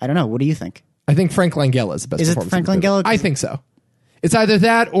know. What do you think? I think Frank Langella is the best Is it performance. Frank in the movie. Langella? I think so. It's either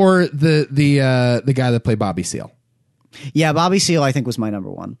that or the guy that played Bobby Seale. Yeah, Bobby Seale, I think, was my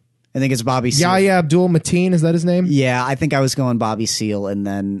number one. I think it's Bobby Seale. Yahya Abdul Mateen, is that his name? Yeah, I think I was going Bobby Seale, and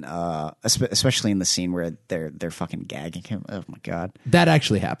then especially in the scene where they're fucking gagging him. Oh my god, that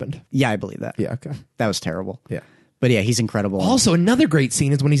actually happened. Yeah, I believe that. Yeah, okay, that was terrible. Yeah, but yeah, he's incredible. Also, another great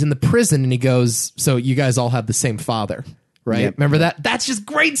scene is when he's in the prison and he goes, "So you guys all have the same father." Right? Yep. Remember that? That's just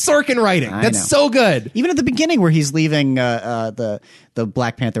great Sorkin writing. That's so good. Even at the beginning where he's leaving the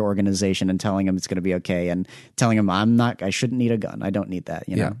Black Panther organization and telling him it's going to be okay and telling him I shouldn't need a gun. I don't need that.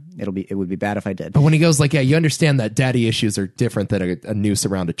 You know, it would be bad if I did. But when he goes like, yeah, you understand that daddy issues are different than a noose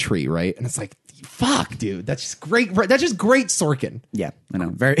around a tree, right? And it's like, fuck, dude, that's just great. That's just great Sorkin. Yeah, I know.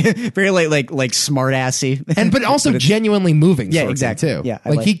 Very, very like smart assy, but also genuinely moving. Yeah, Sorkin exactly. Too. Yeah,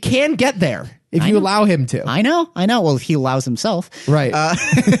 like he can get there. if you allow him to. I know. Well, if he allows himself. Right.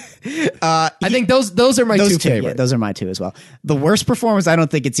 I think those are my two favorites. Yeah, those are my two as well. The worst performance, I don't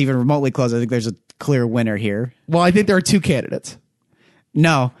think it's even remotely close. I think there's a clear winner here. Well, I think there are two candidates.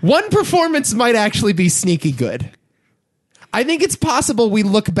 No. One performance might actually be sneaky good. I think it's possible we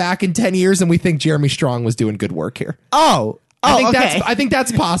look back in 10 years and we think Jeremy Strong was doing good work here. I think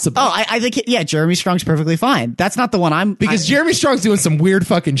that's possible. I think Jeremy Strong's perfectly fine. That's not the one because Jeremy Strong's doing some weird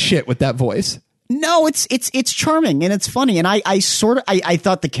fucking shit with that voice. No, it's charming and it's funny, and I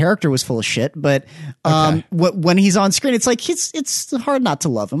thought the character was full of shit, but when he's on screen, it's like it's hard not to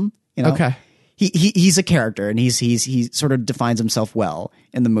love him. You know? Okay. He's a character, and he sort of defines himself well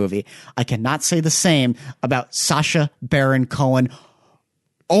in the movie. I cannot say the same about Sacha Baron Cohen.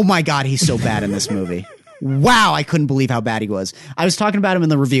 Oh my God, he's so bad in this movie. Wow, I couldn't believe how bad he was. I was talking about him in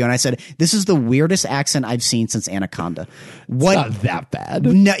the review, and I said, this is the weirdest accent I've seen since Anaconda. What? It's not that bad.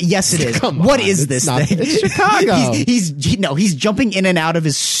 No, yes, it is. What is this thing? It's Chicago. He's jumping in and out of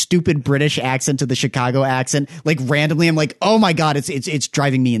his stupid British accent to the Chicago accent, like randomly. I'm like, oh my God, it's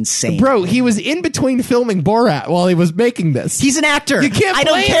driving me insane. Bro, he was in between filming Borat while he was making this. He's an actor. You can't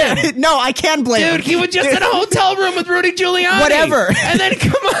blame him. No, I can blame him. Dude, he was just in a hotel room with Rudy Giuliani. Whatever. And then,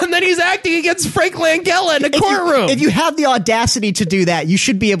 then he's acting against Frank Langella in a courtroom. If you have the audacity to do that, you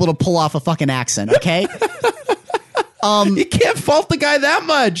should be able to pull off a fucking accent, okay? You can't fault the guy that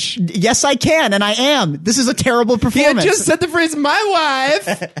much. Yes, I can, and I am. This is a terrible performance. He had just said the phrase, my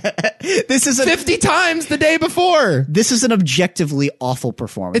wife, this is 50 times the day before. This is an objectively awful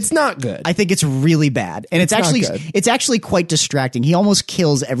performance. It's not good. I think it's really bad. And it's actually quite distracting. He almost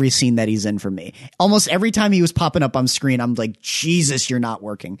kills every scene that he's in for me. Almost every time he was popping up on screen, I'm like, Jesus, you're not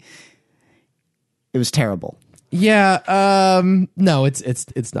working. It was terrible. Yeah, no,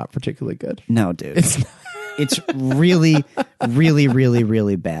 it's not particularly good. No, dude. It's really, really, really,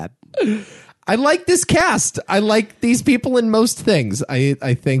 really bad. I like this cast. I like these people in most things. I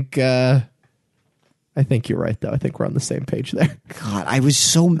think you're right though. I think we're on the same page there. God, I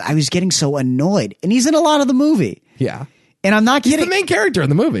was getting so annoyed. And he's in a lot of the movie. Yeah. And I'm not kidding. He's the main character in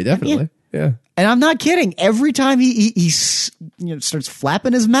the movie, definitely. Yeah. And I'm not kidding. Every time he starts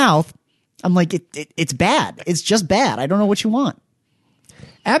flapping his mouth, I'm like, it's bad. It's just bad. I don't know what you want.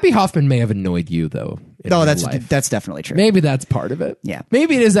 Abby Hoffman may have annoyed you, though. No, that's definitely true. Maybe that's part of it. Yeah.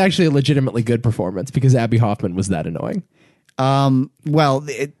 Maybe it is actually a legitimately good performance because Abby Hoffman was that annoying. Well,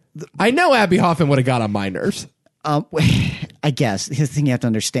 I know Abby Hoffman would have got on my nerves. I guess the thing you have to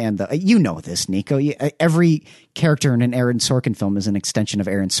understand, though, you know this, Nico. Every character in an Aaron Sorkin film is an extension of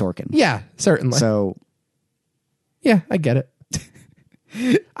Aaron Sorkin. Yeah, certainly. So, yeah, I get it.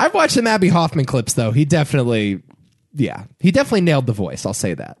 I've watched some Abby Hoffman clips, though. He definitely nailed the voice. I'll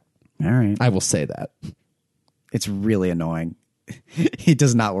say that. All right. I will say that. It's really annoying. He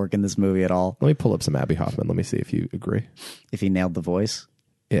does not work in this movie at all. Let me pull up some Abby Hoffman. Let me see if you agree. If he nailed the voice?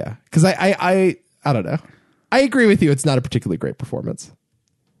 Yeah. Because I don't know. I agree with you. It's not a particularly great performance.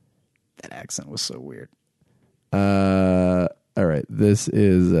 That accent was so weird. All right. This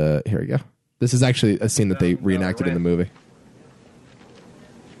is, here we go. This is actually a scene that they reenacted in the movie.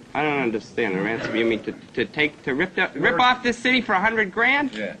 I don't understand the ransom. You mean to rip off this city for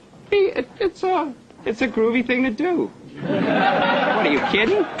 $100,000? Yeah. It's a groovy thing to do. What, are you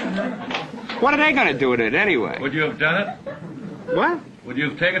kidding? What are they going to do with it anyway? Would you have done it? What? Would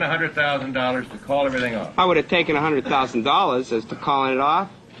you have taken $100,000 to call everything off? I would have taken $100,000 as to calling it off.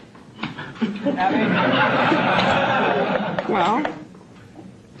 Well,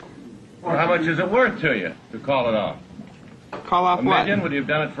 how much is it worth to you to call it off? Call off $1 what? million? Would you have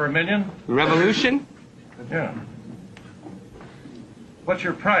done it for $1 million? Revolution? Yeah. What's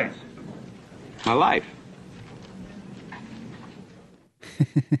your price? My life.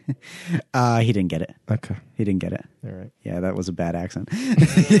 He didn't get it. Okay. He didn't get it. All right. Yeah, that was a bad accent.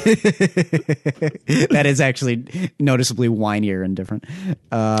 That is actually noticeably whinier and different.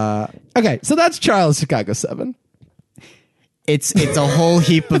 Okay, so that's Charles Chicago 7. It's a whole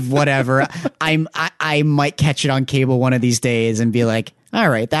heap of whatever. I might catch it on cable one of these days and be like, all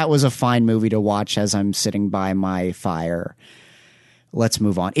right, that was a fine movie to watch as I'm sitting by my fire. Let's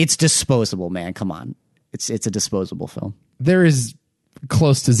move on. It's disposable, man. Come on. It's a disposable film. There is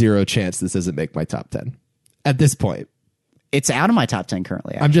close to zero chance this doesn't make my top 10 at this point. It's out of my top 10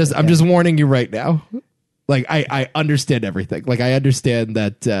 currently. Actually. I'm just warning you right now. Like I understand everything. Like I understand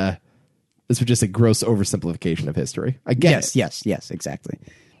that this was just a gross oversimplification of history. I get it. Yes, exactly.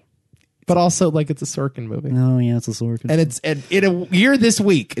 But also, like, it's a Sorkin movie. Oh, yeah, it's a Sorkin. And in a year this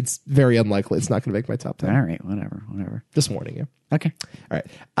week, it's very unlikely it's not going to make my top 10. All right, whatever. Just warning you. Okay. All right.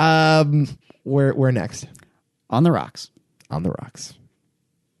 Where next? On the Rocks. On the Rocks.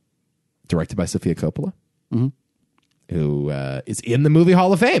 directed by Sofia Coppola, who is in the Movie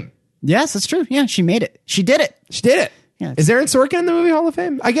Hall of Fame. Yes, that's true. Yeah, she made it. She did it. She did it. Yeah, is Aaron Sorkin in the Movie Hall of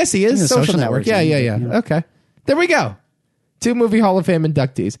Fame? I guess he is. The Social Network. Yeah. Okay. There we go. 2 Movie Hall of Fame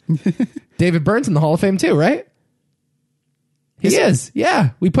inductees. David Byrne's in the Hall of Fame too, right? He is.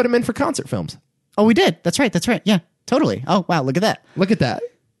 Yeah. We put him in for concert films. Oh, we did. That's right. Yeah, totally. Oh, wow. Look at that. Look at that.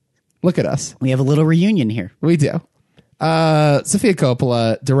 Look at us. We have a little reunion here. We do. Sofia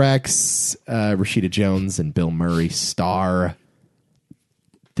Coppola directs. Rashida Jones and Bill Murray star.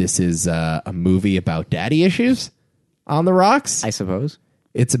 This is a movie about daddy issues on the rocks. I suppose.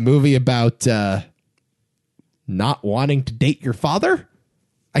 It's a movie about not wanting to date your father,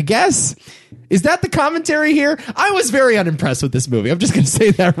 I guess. Is that the commentary here? I was very unimpressed with this movie. I'm just going to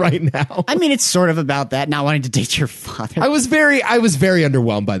say that right now. I mean, it's sort of about that, not wanting to date your father. I was very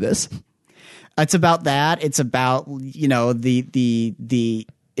underwhelmed by this. It's about that. It's about, you know, the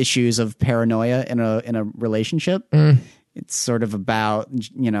issues of paranoia in a relationship. It's sort of about,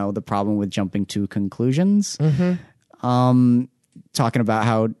 you know, the problem with jumping to conclusions. Talking about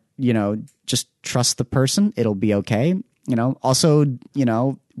how, you know, just trust the person. It'll be okay. You know, also, you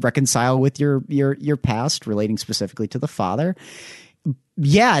know, reconcile with your past, relating specifically to the father.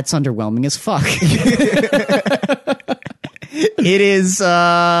 Yeah, it's underwhelming as fuck. It is,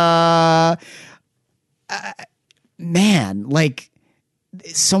 man, like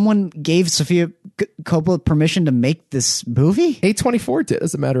someone gave Sofia Coppola permission to make this movie? A24 did,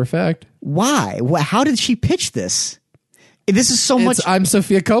 as a matter of fact. Why? How did she pitch this? This is so much. I'm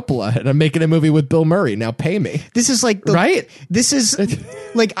Sofia Coppola, and I'm making a movie with Bill Murray. Now pay me. This is like right. This is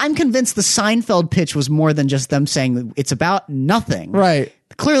like, I'm convinced the Seinfeld pitch was more than just them saying it's about nothing. Right.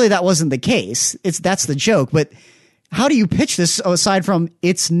 Clearly, that wasn't the case. That's the joke. But how do you pitch this aside from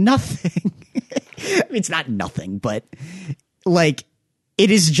it's nothing? I mean, it's not nothing, but like it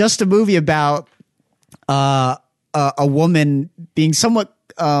is just a movie about a woman being somewhat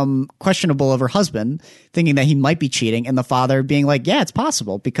questionable of her husband, thinking that he might be cheating, and the father being like, yeah, it's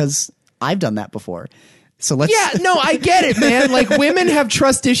possible because I've done that before. So let's. Yeah, no, I get it, man. Like, women have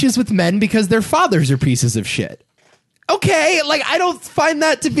trust issues with men because their fathers are pieces of shit. Okay, like, I don't find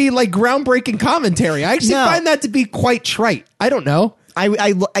that to be like groundbreaking commentary. I actually find that to be quite trite. I don't know.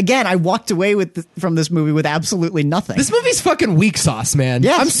 I walked away from this movie with absolutely nothing. This movie's fucking weak sauce, man.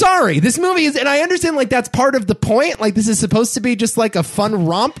 Yes. I'm sorry. This movie is, and I understand like that's part of the point. Like, this is supposed to be just like a fun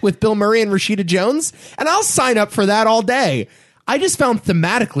romp with Bill Murray and Rashida Jones, and I'll sign up for that all day. I just found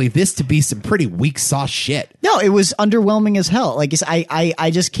thematically this to be some pretty weak sauce shit. No, it was underwhelming as hell. Like,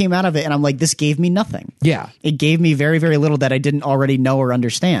 I just came out of it and I'm like, this gave me nothing. Yeah. It gave me very, very little that I didn't already know or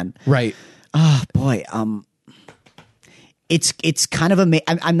understand. Right. Oh boy. It's kind of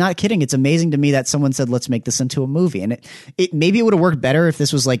I'm not kidding. It's amazing to me that someone said, let's make this into a movie. And it maybe it would have worked better if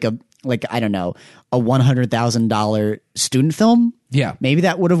this was like I don't know, a $100,000 student film. Yeah. Maybe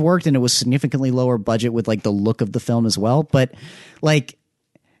that would have worked, and it was significantly lower budget with like the look of the film as well. But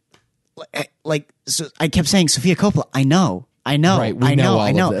so I kept saying, Sofia Coppola, I know. Right, we know all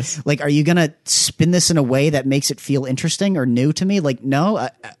I know. of this. Like, are you going to spin this in a way that makes it feel interesting or new to me? Like, no.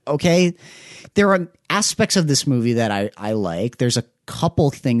 Okay. There are aspects of this movie that I like. There's a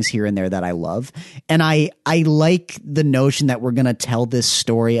couple things here and there that I love. And I like the notion that we're going to tell this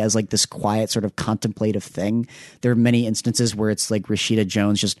story as like this quiet sort of contemplative thing. There are many instances where it's like Rashida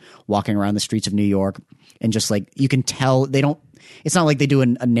Jones just walking around the streets of New York and just like, you can tell it's not like they do a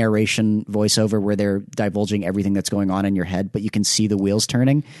narration voiceover where they're divulging everything that's going on in your head, but you can see the wheels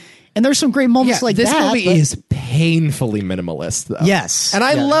turning. And there's some great moments like this that. This movie is painfully minimalist, though. Yes. And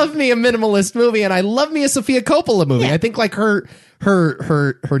I love me a minimalist movie, and I love me a Sofia Coppola movie. Yeah. I think like her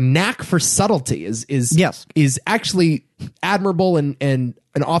knack for subtlety is actually admirable and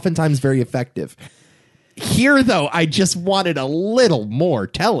oftentimes very effective. Here, though, I just wanted a little more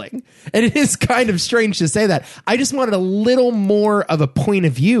telling. And it is kind of strange to say that. I just wanted a little more of a point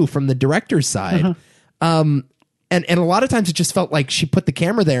of view from the director's side. And a lot of times it just felt like she put the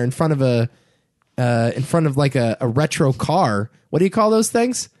camera there in front of like a retro car. What do you call those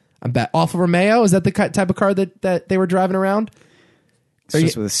things? Alfa Romeo? Is that the type of car that they were driving around? It's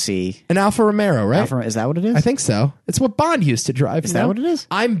just with a C. An Alfa Romeo, right? Is that what it is? I think so. It's what Bond used to drive. Is that what it is?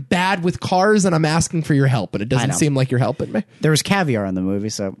 I'm bad with cars, and I'm asking for your help, and it doesn't seem like you're helping me. There was caviar in the movie,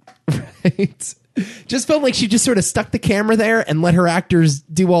 so. Right. Just felt like she just sort of stuck the camera there and let her actors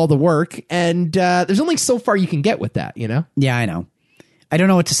do all the work, and there's only so far you can get with that, you know? Yeah, I know. I don't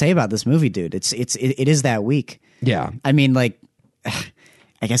know what to say about this movie, dude. It is that weak. Yeah. I mean, like,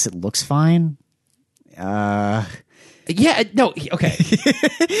 I guess it looks fine. Yeah, no, okay.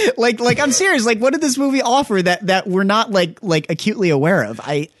 like I'm serious. Like, what did this movie offer that we're not like acutely aware of?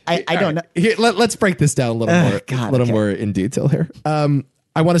 I don't know. Here, let's break this down a little more in detail here.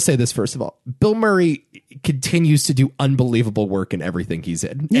 I want to say this first of all. Bill Murray continues to do unbelievable work in everything he's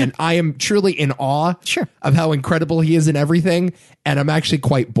in. Yeah. And I am truly in awe of how incredible he is in everything. And I'm actually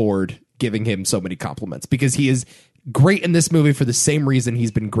quite bored giving him so many compliments because he is great in this movie for the same reason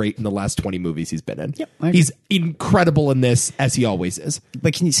he's been great in the last 20 movies he's been in. Yep, he's incredible in this, as he always is.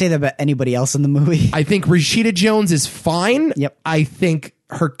 But can you say that about anybody else in the movie? I think Rashida Jones is fine. Yep. I think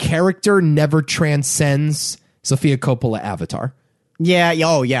her character never transcends Sofia Coppola Avatar. Yeah.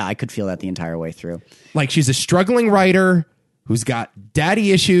 Oh, yeah. I could feel that the entire way through. Like, she's a struggling writer who's got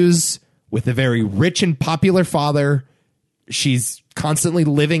daddy issues with a very rich and popular father. She's constantly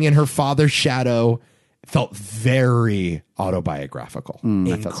living in her father's shadow. It felt very autobiographical.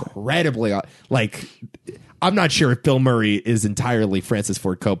 Incredibly. Like, I'm not sure if Bill Murray is entirely Francis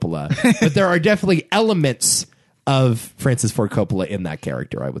Ford Coppola, but there are definitely elements of Francis Ford Coppola in that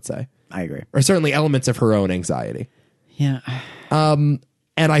character, I would say. I agree. Or certainly elements of her own anxiety. Yeah. And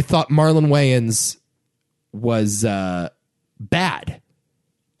I thought Marlon Wayans was bad.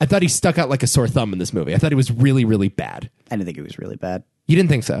 I thought he stuck out like a sore thumb in this movie. I thought he was really, really bad. I didn't think he was really bad. You didn't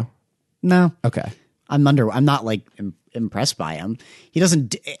think so? No. Okay. I'm not like impressed by him. He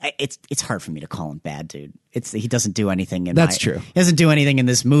doesn't. It's hard for me to call him bad, dude. He doesn't do anything. That's true. He doesn't do anything in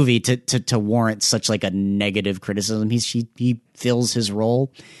this movie to warrant such like a negative criticism. He fills his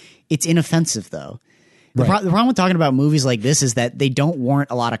role. It's inoffensive though. The problem with talking about movies like this is that they don't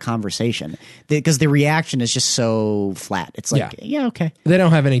warrant a lot of conversation because the reaction is just so flat. It's like, yeah okay. They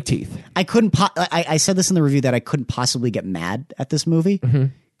don't have any teeth. I couldn't. I said this in the review that I couldn't possibly get mad at this movie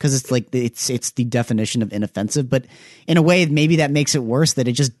because it's like it's the definition of inoffensive. But in a way, maybe that makes it worse. That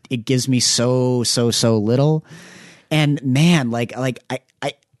it gives me so little. And man, like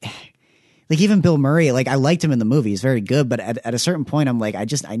even Bill Murray, like I liked him in the movie. He's very good, but at a certain point, I'm like, I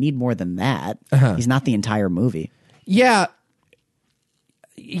need more than that. He's not the entire movie. Yeah.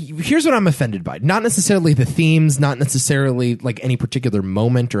 Here's what I'm offended by. Not necessarily the themes, not necessarily like any particular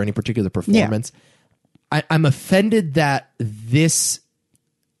moment or any particular performance. Yeah. I'm offended that this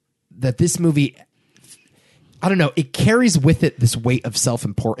movie, I don't know, it carries with it this weight of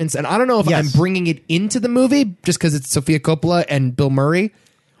self-importance. And I don't know if I'm bringing it into the movie just because it's Sofia Coppola and Bill Murray.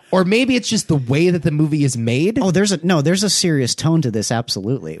 Or maybe it's just the way that the movie is made. Oh, there's a serious tone to this,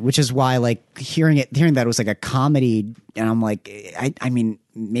 absolutely. Which is why, like, hearing that it was like a comedy, and I'm like, I mean,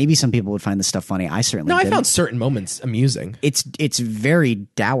 maybe some people would find this stuff funny. I certainly didn't. I found certain moments amusing. It's very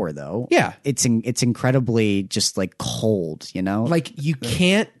dour though. Yeah, it's incredibly just like cold, you know. Like you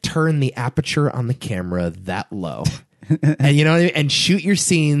can't turn the aperture on the camera that low. And you know what I mean? And shoot your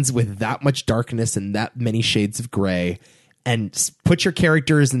scenes with that much darkness and that many shades of gray. And put your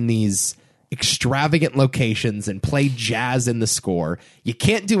characters in these extravagant locations and play jazz in the score. You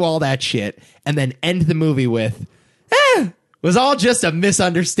can't do all that shit and then end the movie with, was all just a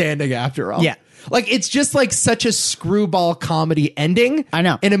misunderstanding after all. Yeah. Like, it's just like such a screwball comedy ending. I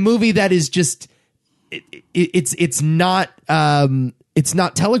know. In a movie that is just, it's not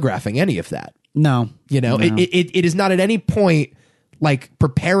telegraphing any of that. No. You know, no. It is not at any point like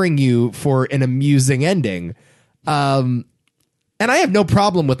preparing you for an amusing ending. And I have no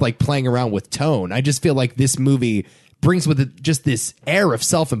problem with like playing around with tone. I just feel like this movie brings with it just this air of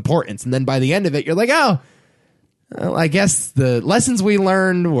self-importance. And then by the end of it, you're like, oh, well, I guess the lessons we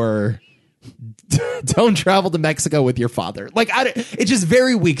learned were don't travel to Mexico with your father. Like, it's just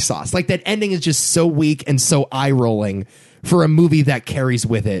very weak sauce. Like that ending is just so weak and so eye-rolling for a movie that carries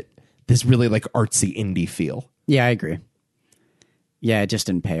with it this really like artsy indie feel. Yeah, I agree. Yeah, it just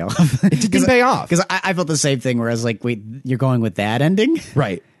didn't pay off. It didn't pay off. Because I felt the same thing where I was like, wait, you're going with that ending?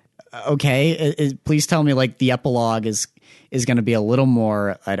 Right. Okay. Please tell me like the epilogue is going to be a little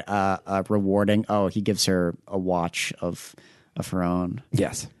more rewarding. Oh, he gives her a watch of her own.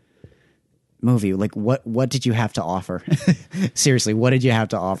 Yes. Movie. Like what did you have to offer? Seriously, what did you have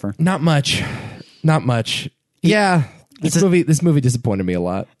to offer? Not much. Yeah. This movie disappointed me a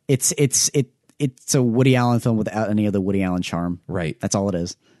lot. It's a Woody Allen film without any of the Woody Allen charm. Right. That's all it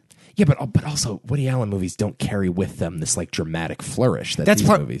is. Yeah, but also Woody Allen movies don't carry with them this like dramatic flourish that these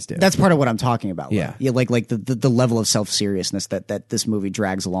movies do. That's part of what I'm talking about. Yeah. Like the level of self-seriousness that this movie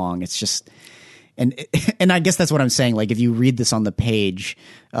drags along. It's just and I guess that's what I'm saying. Like if you read this on the page,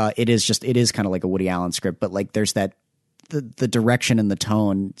 it is kind of like a Woody Allen script, but like there's that the direction and the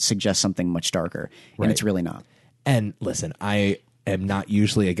tone suggests something much darker, and it's really not. And listen, I am not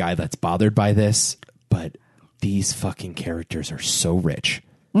usually a guy that's bothered by this, but these fucking characters are so rich.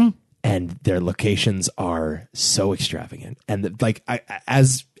 and their locations are so extravagant. And like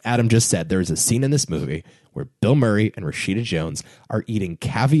as Adam just said, there's a scene in this movie where Bill Murray and Rashida Jones are eating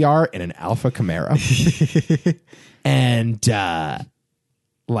caviar in an Alfa Camaro, and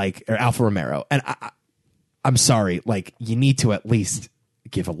or Alfa Romero. And I'm sorry, like you need to at least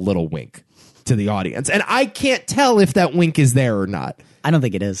give a little wink to the audience, and I can't tell if that wink is there or not. I don't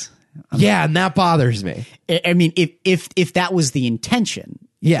think it is. Yeah, and that bothers me. I mean, if that was the intention.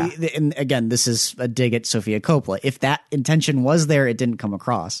 Yeah. And again, this is a dig at Sofia Coppola. If that intention was there, it didn't come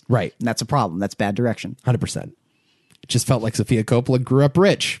across. Right. And that's a problem. That's bad direction. 100%. It just felt like Sofia Coppola grew up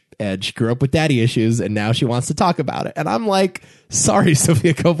rich and she grew up with daddy issues, and now she wants to talk about it. And I'm like, sorry,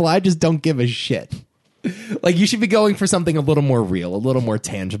 Sofia Coppola, I just don't give a shit. Like, you should be going for something a little more real, a little more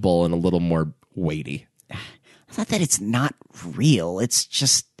tangible, and a little more weighty. It's not that it's not real. It's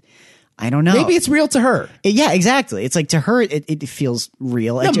just, I don't know. Maybe it's real to her. Yeah, exactly. It's like to her, it feels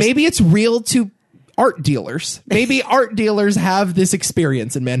real. No, maybe it's real to art dealers. Maybe art dealers have this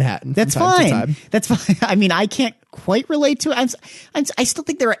experience in Manhattan. That's from time to fine. time. That's fine. I mean, I can't quite relate to it. I still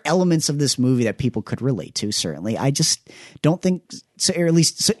think there are elements of this movie that people could relate to, certainly. I just don't think, or at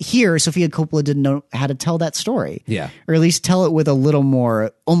least here, Sofia Coppola didn't know how to tell that story. Yeah. Or at least tell it with a little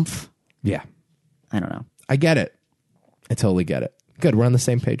more oomph. Yeah. I don't know. I get it. I totally get it. Good. We're on the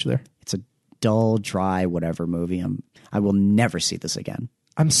same page there. It's a dull, dry, whatever movie. I will never see this again.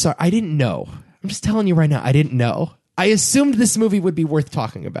 I'm sorry. I didn't know. I'm just telling you right now. I didn't know. I assumed this movie would be worth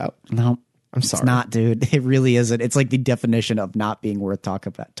talking about. No. I'm sorry. It's not, dude. It really isn't. It's like the definition of not being worth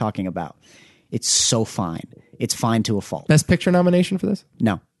talking about. It's so fine. It's fine to a fault. Best Picture nomination for this?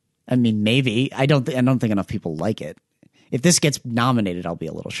 No. I mean, maybe. I don't think enough people like it. If this gets nominated, I'll be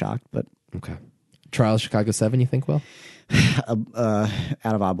a little shocked, but Okay. Trial of Chicago 7, you think, Will? out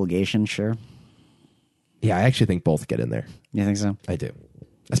of obligation, sure. Yeah, I actually think both get in there. You think so? I do.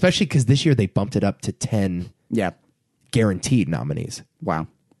 Especially because this year they bumped it up to 10 Yeah. guaranteed nominees. Wow.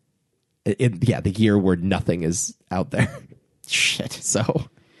 The year where nothing is out there. Shit. So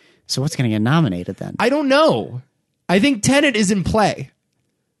what's going to get nominated then? I don't know. I think Tenet is in play.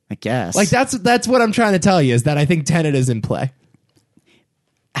 I guess. Like that's what I'm trying to tell you, is that I think Tenet is in play.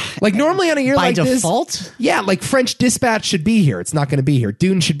 Like normally on a year by like default? this, yeah, like French Dispatch should be here. It's not going to be here.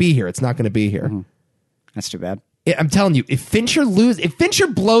 Dune should be here. It's not going to be here. Mm-hmm. That's too bad. I'm telling you, if Fincher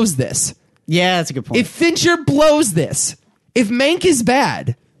blows this, Yeah, that's a good point. if Fincher blows this, if Mank is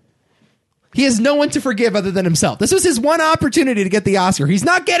bad, he has no one to forgive other than himself. This was his one opportunity to get the Oscar. He's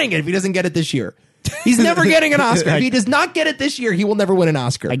not getting it if he doesn't get it this year. He's never getting an Oscar. If he does not get it this year, he will never win an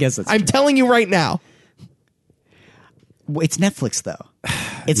Oscar. I guess that's I'm true. telling you right now. It's Netflix, though.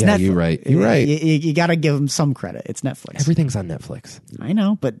 It's Yeah, Netflix. you're right. You're right. You got to give them some credit. It's Netflix. Everything's on Netflix. I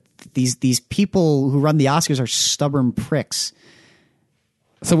know, but these people who run the Oscars are stubborn pricks.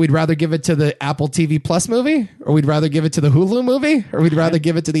 So we'd rather give it to the Apple TV Plus movie, or we'd rather give it to the Hulu movie, or we'd rather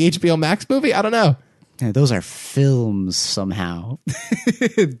give it to the HBO Max movie? I don't know. Yeah, those are films somehow.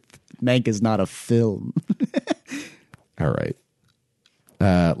 Mank is not a film. All right.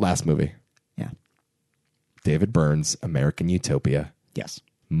 Last movie. Yeah. David Byrne's American Utopia. Yes.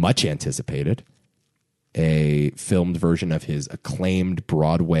 Much anticipated. A filmed version of his acclaimed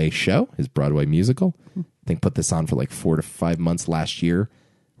Broadway show, his Broadway musical. I think put this on for like 4 to 5 months last year.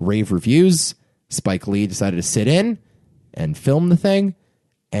 Rave reviews. Spike Lee decided to sit in and film the thing.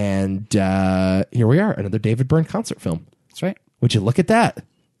 And here we are, another David Byrne concert film. That's right. Would you look at that?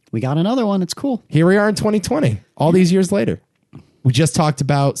 We got another one. It's cool. Here we are in 2020, all these years later. We just talked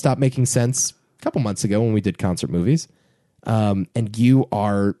about Stop Making Sense a couple months ago when we did concert movies. And you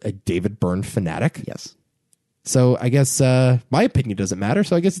are a David Byrne fanatic. Yes. So I guess my opinion doesn't matter.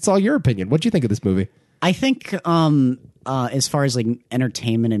 So I guess it's all your opinion. What do you think of this movie? I think as far as like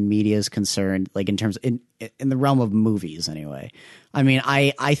entertainment and media is concerned, like in terms in the realm of movies anyway, I mean,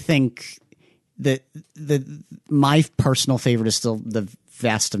 I think that my personal favorite is still The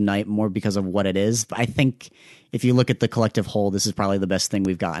Vast of Night, more because of what it is. But I think if you look at the collective whole, this is probably the best thing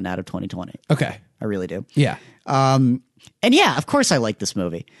we've gotten out of 2020. Okay. I really do. Yeah. And yeah, of course I like this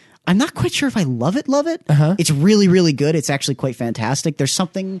movie. I'm not quite sure if I love it. It's really, really good. It's actually quite fantastic. There's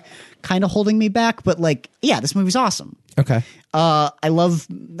something kind of holding me back, but like, yeah, this movie's awesome. Okay. I love,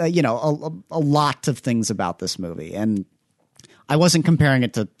 a lot of things about this movie. And I wasn't comparing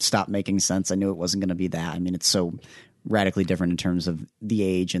it to Stop Making Sense. I knew it wasn't going to be that. I mean, it's so radically different in terms of the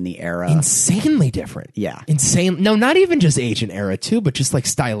age and the era. Insanely different. Yeah. Insane. No, not even just age and era too, but just like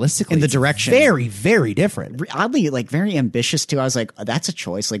stylistically. And the it's direction. Very, very different. Oddly, like very ambitious too. I was like, that's a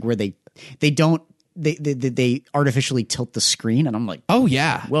choice. Like where they artificially tilt the screen, and I'm like, Oh,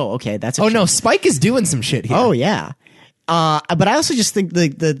 yeah. whoa, okay, that's a Oh, choice. no. Spike is doing some shit here. Oh yeah. But I also just think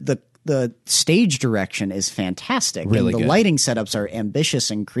the the stage direction is fantastic. Really and the good. lighting setups are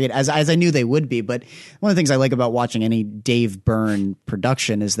ambitious and creative, as I knew they would be. But one of the things I like about watching any Dave Byrne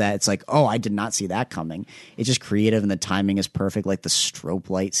production is that it's like, oh, I did not see that coming. It's just creative and the timing is perfect. Like the strobe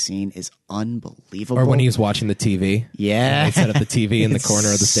light scene is unbelievable. Or when he was watching the TV. Yeah. They set up the TV in the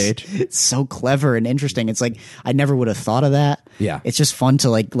corner of the stage. It's so clever and interesting. It's like I never would have thought of that. Yeah. It's just fun to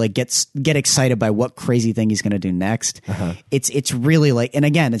like get excited by what crazy thing he's going to do next. It's really like, and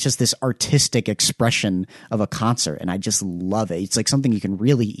again, it's just this artistic expression of a concert, and I just love it. It's like something you can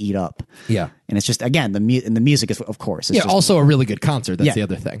really eat up. Yeah. And it's just, again, the music is, of course, it's Yeah, just also a really good concert. That's Yeah. the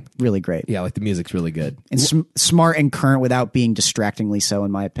other thing. really great. Yeah, like the music's really good. And smart and current without being distractingly so,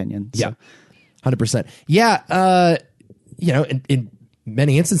 in my opinion. So, Yeah, 100%. Yeah, in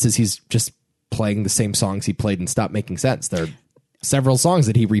many instances, he's just playing the same songs he played in Stop Making Sense. There are several songs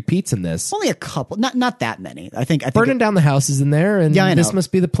that he repeats in this. only a couple, not that many. I think Burning Down the House is in there, and Yeah, I This know.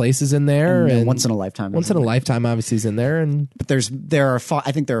 Must Be the Place is in there, and and Once in a Lifetime. Once in a Lifetime obviously is in there, and But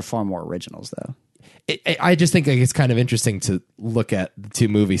I think there are far more originals though. I just think like, it's kind of interesting to look at the two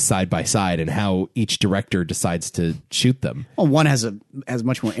movies side by side and how each director decides to shoot them. Well, one has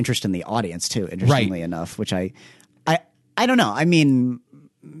much more interest in the audience too. Interestingly enough, which I don't know. I mean,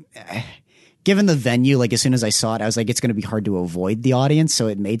 given the venue, like as soon as I saw it, I was like, it's going to be hard to avoid the audience. So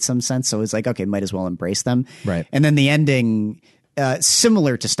it made some sense. So it was like, okay, might as well embrace them. Right. And then the ending,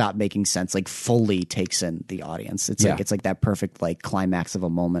 similar to Stop Making Sense, like fully takes in the audience. It's Yeah. like it's like that perfect like climax of a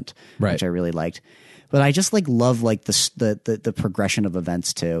moment, Right. which I really liked. But I just like love like the progression of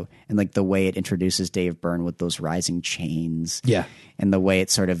events too, and like the way it introduces Dave Byrne with those rising chains, Yeah. and the way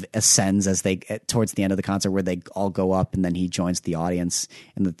it sort of ascends as they get towards the end of the concert, where they all go up, and then he joins the audience,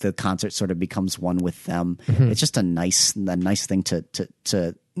 and the concert sort of becomes one with them. It's just a nice thing to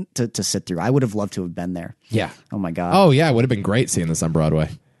sit through. I would have loved to have been there. Yeah. Oh my god. Oh yeah, it would have been great seeing this on Broadway.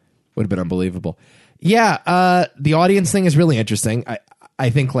 Would have been unbelievable. Yeah, the audience thing is really interesting. I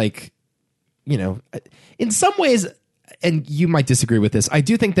think like, in some ways, and you might disagree with this, I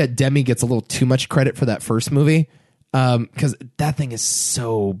do think that Demi gets a little too much credit for that first movie, because that thing is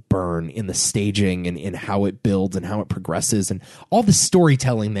so Byrne in the staging and in how it builds and how it progresses, and all the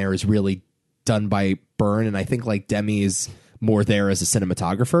storytelling there is really done by Byrne. And I think like Demi is more there as a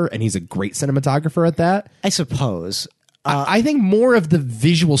cinematographer, and he's a great cinematographer at that. I suppose. I think more of the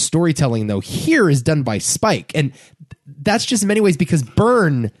visual storytelling though here is done by Spike, and that's just in many ways because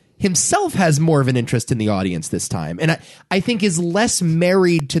Byrne himself has more of an interest in the audience this time, and I think is less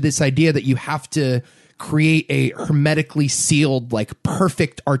married to this idea that you have to create a hermetically sealed, like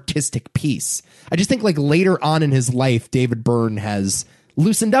perfect artistic piece. I just think like later on in his life, David Byrne has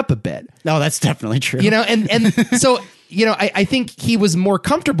loosened up a bit. No, that's definitely true. And so, I think he was more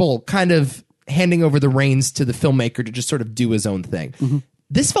comfortable kind of handing over the reins to the filmmaker to just sort of do his own thing.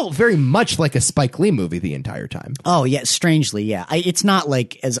 This felt very much like a Spike Lee movie the entire time. Oh yeah, strangely, yeah. It's not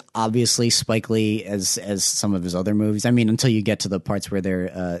like as obviously Spike Lee as some of his other movies. I mean, until you get to the parts where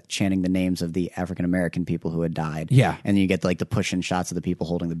they're chanting the names of the African American people who had died. Yeah. And then you get like the push-in shots of the people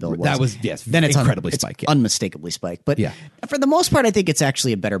holding the billboards. That was, yes, then it's incredibly it's Spike. Yeah. unmistakably Spike. But Yeah. for the most part, I think it's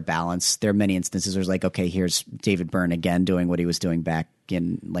actually a better balance. There are many instances where it's like, okay, here's David Byrne again doing what he was doing back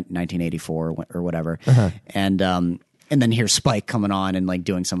in like 1984 or whatever, and then here's Spike coming on and like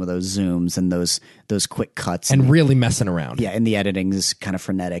doing some of those zooms and those quick cuts and really messing around. yeah, and the editing is kind of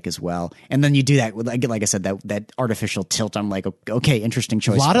frenetic as well. And then you do that with, like I said, that artificial tilt. I'm like, okay, interesting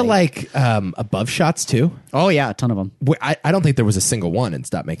choice. A lot of Spike. like above shots too. Oh yeah, a ton of them. I don't think there was a single one in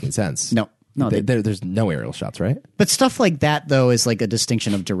Stop Making Sense. No, there's no aerial shots, right? But stuff like that, though, is like a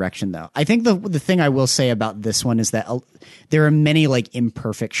distinction of direction, though. I think the thing I will say about this one is that there are many like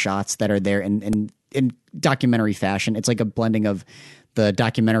imperfect shots that are there in documentary fashion. It's like a blending of the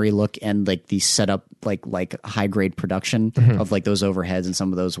documentary look and like the setup, like high grade production of like those overheads and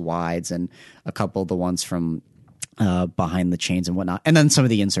some of those wides and a couple of the ones from behind the chains and whatnot. And then some of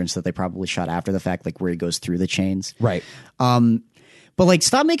the inserts that they probably shot after the fact, like where he goes through the chains. Right. But like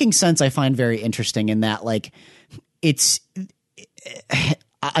Stop Making Sense, I find very interesting in that like it's,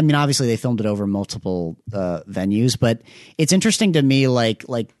 I mean, obviously they filmed it over multiple venues, but it's interesting to me like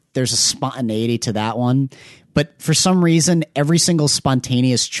there's a spontaneity to that one. But for some reason, every single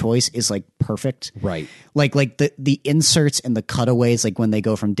spontaneous choice is like perfect. Right. Like the inserts and the cutaways, like when they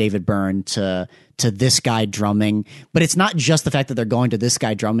go from David Byrne to this guy drumming. But it's not just the fact that they're going to this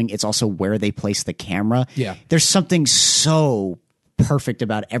guy drumming, it's also where they place the camera. Yeah. There's something so perfect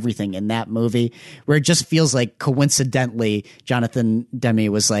about everything in that movie, where it just feels like coincidentally Jonathan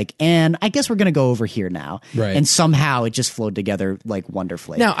Demme was like, and I guess we're going to go over here now. Right. And somehow it just flowed together like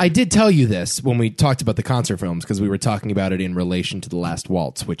wonderfully. Now, I did tell you this when we talked about the concert films, because we were talking about it in relation to The Last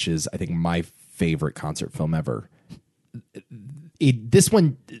Waltz, which is, I think, my favorite concert film ever. This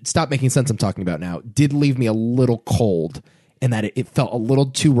one, Stop Making Sense, I'm talking about now, did leave me a little cold in that it felt a little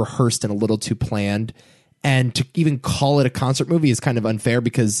too rehearsed and a little too planned. And to even call it a concert movie is kind of unfair,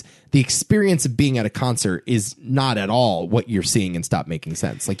 because the experience of being at a concert is not at all what you're seeing in Stop Making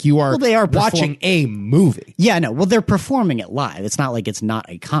Sense. Like, you are, watching a movie. Yeah, no. Well, they're performing it live. It's not like it's not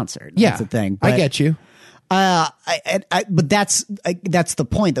a concert. Yeah, that's the thing. I get you. But that's the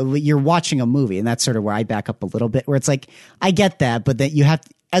point, though. You're watching a movie, and that's sort of where I back up a little bit, where it's like, I get that, but that you have,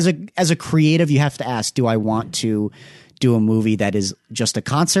 as a creative, you have to ask, do I want to do a movie that is just a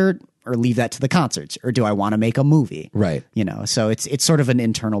concert, or leave that to the concerts, or do I want to make a movie? Right. You know, so it's sort of an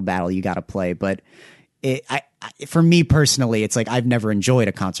internal battle you got to play. But for me personally, it's like I've never enjoyed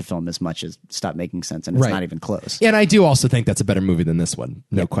a concert film as much as Stop Making Sense, and it's not even close. Yeah, and I do also think that's a better movie than this one,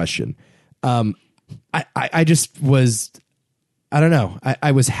 no question. I just was, I don't know.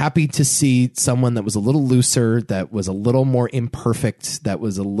 I was happy to see someone that was a little looser, that was a little more imperfect, that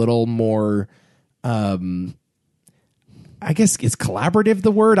was a little more, I guess, is collaborative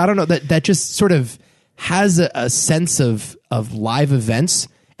the word? I don't know. That just sort of has a sense of live events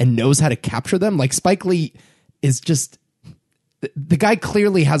and knows how to capture them. Like, Spike Lee is just, the guy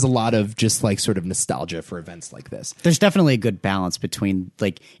clearly has a lot of just like sort of nostalgia for events like this. There's definitely a good balance between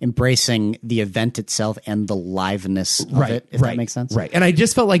like embracing the event itself and the liveness of it, if that makes sense. Right. And I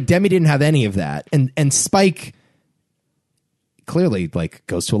just felt like Demme didn't have any of that. And Spike clearly like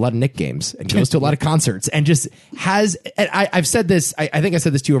goes to a lot of Knick games and goes to a lot of concerts and just has, and I've said this, I think I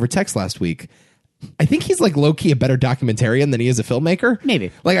said this to you over text last week. I think he's like low-key a better documentarian than he is a filmmaker.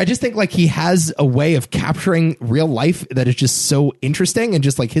 Maybe. Like, I just think like he has a way of capturing real life that is just so interesting, and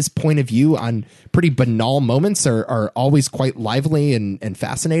just like his point of view on pretty banal moments are always quite lively and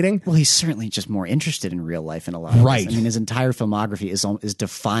fascinating. Well, he's certainly just more interested in real life in a lot of ways. I mean, his entire filmography is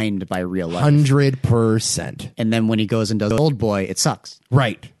defined by real life. 100%. And then when he goes and does Old Boy, it sucks.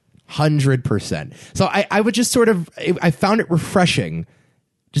 Right. 100%. So I would just sort of, I found it refreshing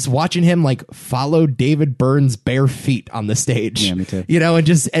just watching him like follow David Byrne's bare feet on the stage. Yeah, me too. You know, and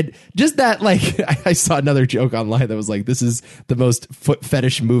just that, like, I saw another joke online that was like, this is the most foot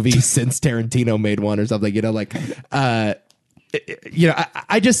fetish movie since Tarantino made one or something, you know, like, you know,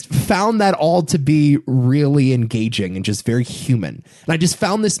 I just found that all to be really engaging and just very human. And I just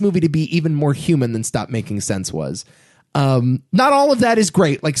found this movie to be even more human than Stop Making Sense was. Not all of that is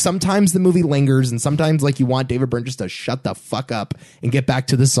great. Like, sometimes the movie lingers, and sometimes like you want David Byrne just to shut the fuck up and get back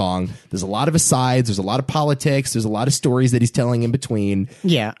to the song. There's a lot of asides, there's a lot of politics, there's a lot of stories that he's telling in between.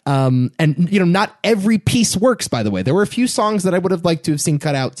 Yeah. And you know, not every piece works, by the way. There were a few songs that I would have liked to have seen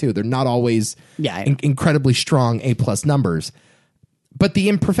cut out too. They're not always incredibly strong A+ numbers. But the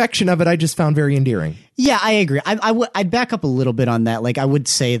imperfection of it, I just found very endearing. Yeah, I agree. I'd back up a little bit on that. Like, I would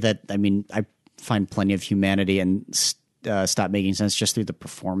say that, I mean, I find plenty of humanity and Stop Making Sense just through the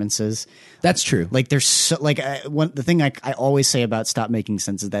performances. That's true. Like, there's so, like, the thing I always say about Stop Making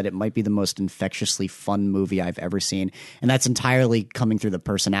Sense is that it might be the most infectiously fun movie I've ever seen, and that's entirely coming through the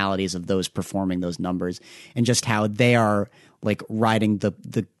personalities of those performing those numbers and just how they are like riding the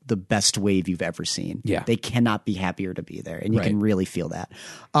best wave you've ever seen. Yeah, they cannot be happier to be there, and you can really feel that.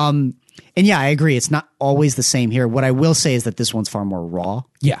 And yeah, I agree. It's not always the same here. What I will say is that this one's far more raw.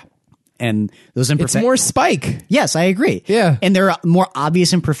 Yeah. And those it's more Spike. Yes, I agree. Yeah, and there are more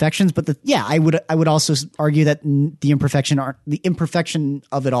obvious imperfections, but I would also argue that the imperfection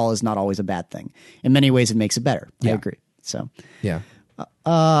of it all is not always a bad thing. In many ways, it makes it better. Yeah. I agree. So yeah,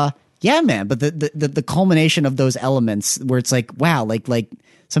 yeah, man. But the culmination of those elements, where it's like, wow, like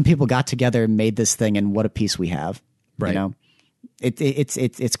some people got together and made this thing, and what a piece we have. Right. You know,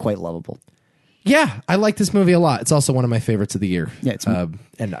 it's quite lovable. Yeah, I like this movie a lot. It's also one of my favorites of the year. Yeah, it's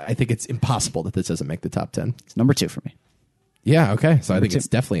and I think it's impossible that this doesn't make the top 10. It's number 2 for me. Yeah, okay. So I think it's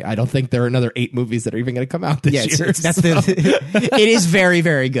definitely, I don't think there are another 8 movies that are even going to come out this year. It is very,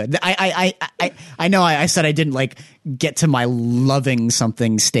 very good. I know I said I didn't like get to my loving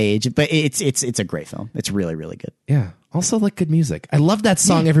something stage, but it's a great film. It's really, really good. Yeah. Also, like, good music. I love that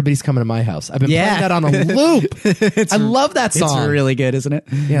song, Everybody's Coming to My House. I've been playing that on a loop. I love that song. It's really good, isn't it?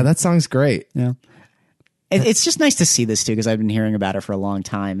 Yeah, that song's great. Yeah. It's just nice to see this too, because I've been hearing about it for a long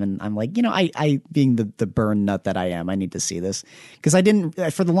time, and I'm like, I being the burn nut that I am, I need to see this, because I didn't,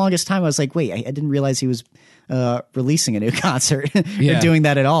 for the longest time I was like, wait, I didn't realize he was releasing a new concert or doing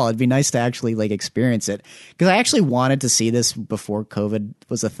that at all. It'd be nice to actually like experience it, because I actually wanted to see this before COVID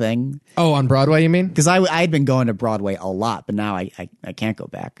was a thing. Oh, on Broadway, you mean? Because I had been going to Broadway a lot, but now I can't go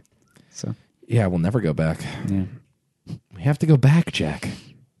back. So Yeah, we'll never go back. yeah. We have to go back, Jack.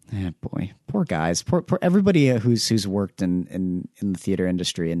 Yeah, boy, poor guys, poor everybody who's worked in the theater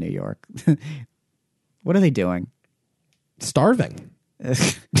industry in New York. What are they doing? Starving.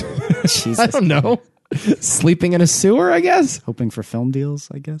 Jesus. I don't know. Sleeping in a sewer, I guess. Hoping for film deals,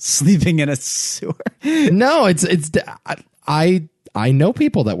 I guess. Sleeping in a sewer. No, it's I know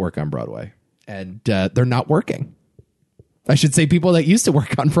people that work on Broadway, and they're not working. I should say people that used to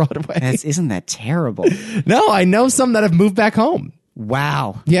work on Broadway. Isn't that terrible? No, I know some that have moved back home.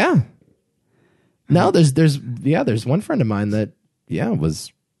 Wow. Yeah. No, there's one friend of mine that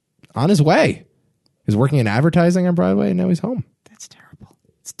was on his way. He's working in advertising on Broadway, and now he's home. That's terrible.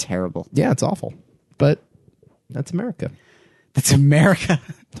 It's terrible. Yeah, it's awful. But that's America. That's America.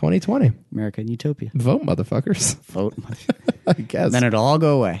 2020. American utopia. Vote, motherfuckers. Vote. I guess. Then it'll all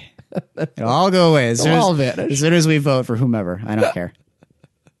go away. It'll all go away. It'll all vanish. As soon as we vote for whomever. I don't care.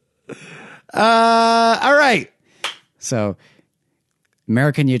 All right. So,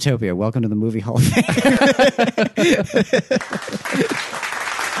 American Utopia, welcome to the Movie Hall of Fame.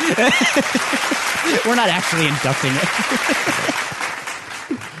 We're not actually inducting it.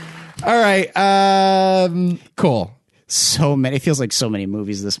 All right. Cool. So many. It feels like so many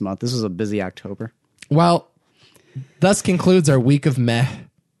movies this month. This was a busy October. Well, thus concludes our week of meh.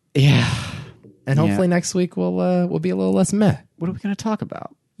 Yeah. And hopefully next week we'll be a little less meh. What are we going to talk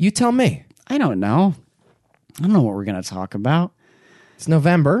about? You tell me. I don't know. I don't know what we're going to talk about. It's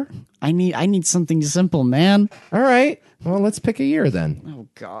November. I need something simple, man. All right. Well, let's pick a year then. Oh,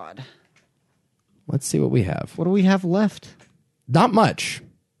 God. Let's see what we have. What do we have left? Not much.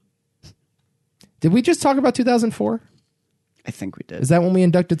 Did we just talk about 2004? I think we did. Is that when we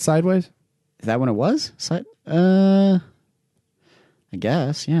inducted Sideways? Is that when it was? I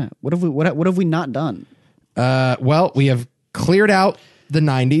guess, yeah. What have we not done? Well, we have cleared out the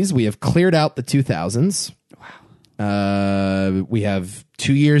 90s. We have cleared out the 2000s. Wow. We have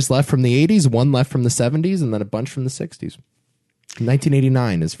 2 years left from the 80s, one left from the 70s, and then a bunch from the 60s.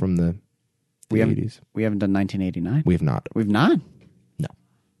 1989 is from the 80s. We haven't done 1989. We have not. We've not? No.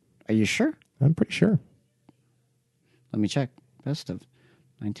 Are you sure? I'm pretty sure. Let me check. Best of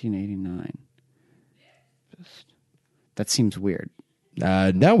 1989. That seems weird.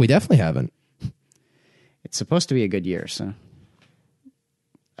 No, we definitely haven't. It's supposed to be a good year, so.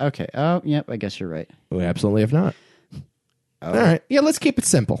 Okay. Oh, yep. I guess you're right. We absolutely have not. Oh. All right. Yeah, let's keep it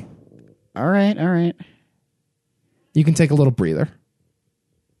simple. All right. You can take a little breather.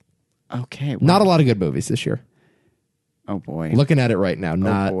 Okay. Wow. Not a lot of good movies this year. Oh, boy. Looking at it right now,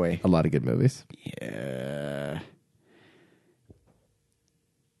 not boy. a lot of good movies. Yeah.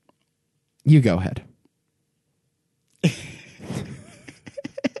 You go ahead.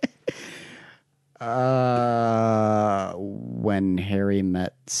 When Harry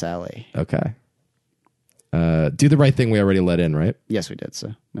Met Sally. Okay. Do the Right Thing we already let in, right? Yes, we did,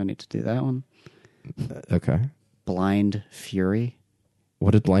 so no need to do that one. Okay. Blind Fury.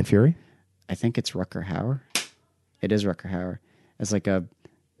 What is Blind Fury? I think it's Rutger Hauer. It is Rutger Hauer. As like a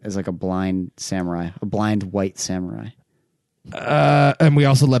blind samurai, a blind white samurai. And we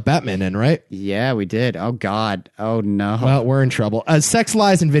also let Batman in, right? Yeah, we did. Oh, God. Oh, no. Well, we're in trouble. Sex,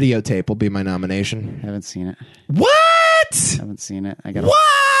 Lies, and Videotape will be my nomination. Haven't seen it. What? Haven't seen it. I got.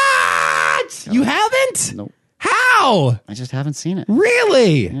 What? You haven't? Nope. How? I just haven't seen it.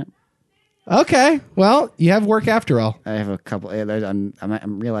 Really? Yeah. Okay. Well, you have work after all. I have a couple.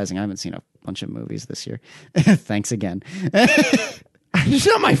 I'm realizing I haven't seen a bunch of movies this year. Thanks again. It's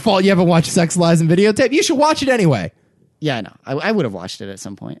not my fault you haven't watched Sex, Lies, and Videotape. You should watch it anyway. Yeah, I know. I would have watched it at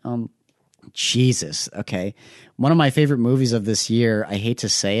some point. Jesus. Okay. One of my favorite movies of this year, I hate to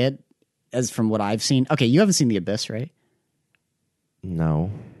say it, as from what I've seen. Okay, you haven't seen The Abyss, right?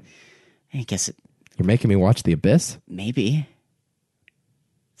 No. I guess it. You're making me watch The Abyss? Maybe.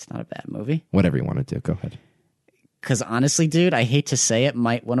 It's not a bad movie. Whatever you want to do. Go ahead. Because honestly, dude, I hate to say it,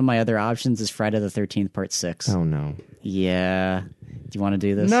 one of my other options is Friday the 13th, Part 6. Oh, no. Yeah. Do you want to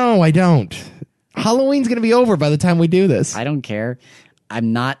do this? No, I don't. Halloween's going to be over by the time we do this. I don't care.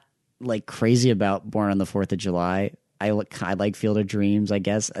 I'm not like crazy about Born on the 4th of July. I like Field of Dreams, I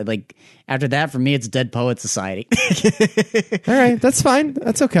guess. After that, for me, it's Dead Poet Society. All right, that's fine.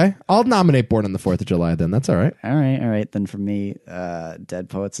 That's okay. I'll nominate Born on the 4th of July then. That's all right. All right. Then for me, Dead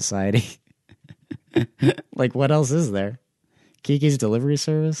Poet Society. Like, what else is there? Kiki's Delivery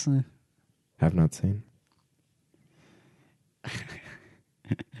Service? Have not seen.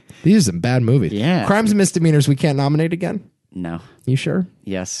 These are some bad movies. Yeah. Crimes and Misdemeanors we can't nominate again? No. You sure?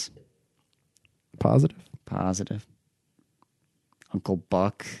 Yes. Positive? Positive. Uncle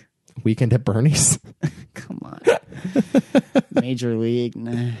Buck. Weekend at Bernie's? Come on. Major League.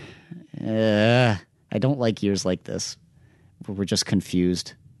 Nah. I don't like years like this where we're just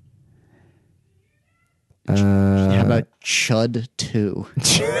confused. How about Chud 2?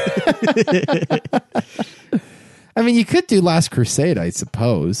 I mean, you could do Last Crusade, I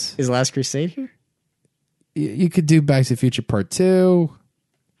suppose. Is Last Crusade here? You could do Back to the Future Part 2,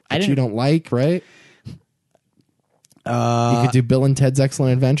 which you don't like, right? You could do Bill and Ted's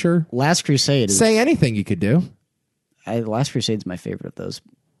Excellent Adventure. Last Crusade is... Say anything you could do. Last Crusade's my favorite of those.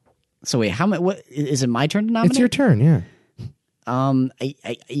 So wait, what is it my turn to nominate? It's your turn, yeah.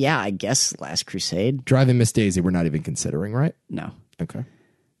 I guess Last Crusade. Driving Miss Daisy, we're not even considering, right? No. Okay.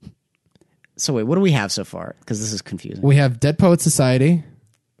 So wait, what do we have so far? Because this is confusing. We have Dead Poet Society,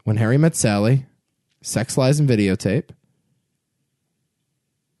 When Harry Met Sally, Sex, Lies, and Videotape.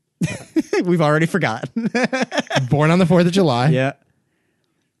 We've already forgotten. Born on the 4th of July. Yeah.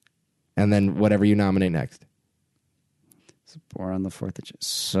 And then whatever you nominate next. So Born on the 4th of July.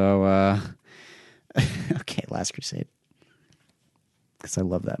 So, okay, Last Crusade. Because I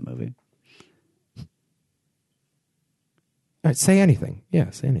love that movie. All right, say anything.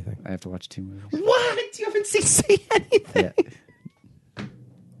 Yeah, say anything. I have to watch 2 movies. What? You haven't seen Say Anything?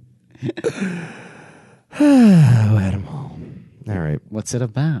 Yeah. Oh, Adam Hall. All right. What's it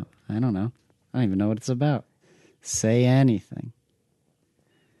about? I don't know. I don't even know what it's about. Say anything.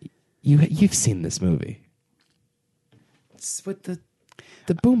 You've seen this movie. It's with the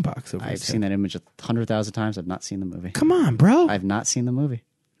boombox over I've his seen head. that image 100,000 times. I've not seen the movie. Come on, bro. I've not seen the movie.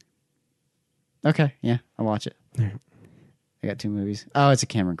 Okay, yeah, I'll watch it. Right. I got 2 movies. Oh, it's a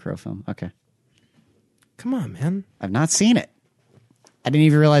Cameron Crowe film. Okay. Come on, man. I've not seen it. I didn't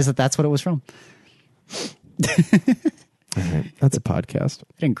even realize that that's what it was from. All right. That's a podcast.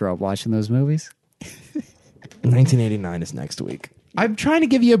 I didn't grow up watching those movies. 1989 is next week. I'm trying to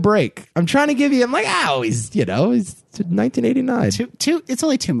give you a break. I'm like, he's 1989. Two. It's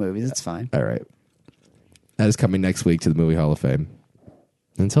only 2 movies. It's fine. All right. That is coming next week to the Movie Hall of Fame.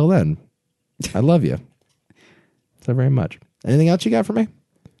 Until then, I love you so very much. Anything else you got for me?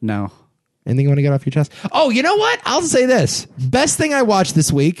 No. Anything you want to get off your chest? Oh, you know what? I'll say this. Best thing I watched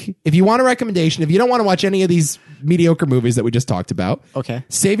this week, if you want a recommendation, if you don't want to watch any of these mediocre movies that we just talked about, Okay.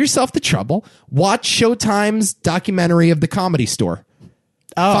 save yourself the trouble. Watch Showtime's documentary of the Comedy Store.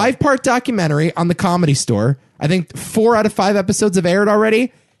 Oh. 5-part documentary on the Comedy Store. I think 4 out of 5 episodes have aired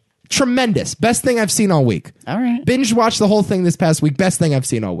already. Tremendous. Best thing I've seen all week. All right. Binge watched the whole thing this past week. Best thing I've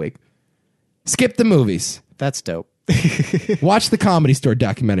seen all week. Skip the movies. That's dope. Watch the Comedy Store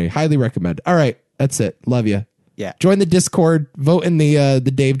documentary. Highly recommend. All right. That's it. Love you. Yeah. Join the Discord. Vote in the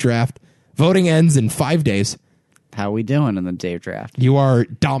Dave draft. Voting ends in 5 days. How are we doing in the Dave draft? You are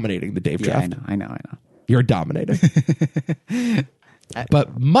dominating the Dave Yeah, draft. I know. You're dominating.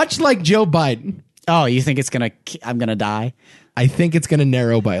 But much like Joe Biden, Oh, you think I'm gonna die? I think it's going to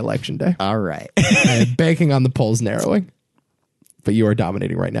narrow by election day. All right. I'm banking on the polls narrowing. But you are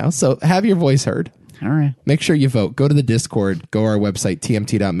dominating right now. So have your voice heard. All right. Make sure you vote. Go to the Discord. Go to our website,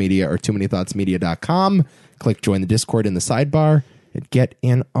 tmt.media or toomanythoughtsmedia.com. Click join the Discord in the sidebar and get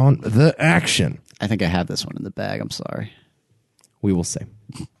in on the action. I think I have this one in the bag. I'm sorry. We will see.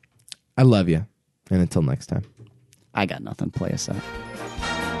 I love you. And until next time. I got nothing. Play us out.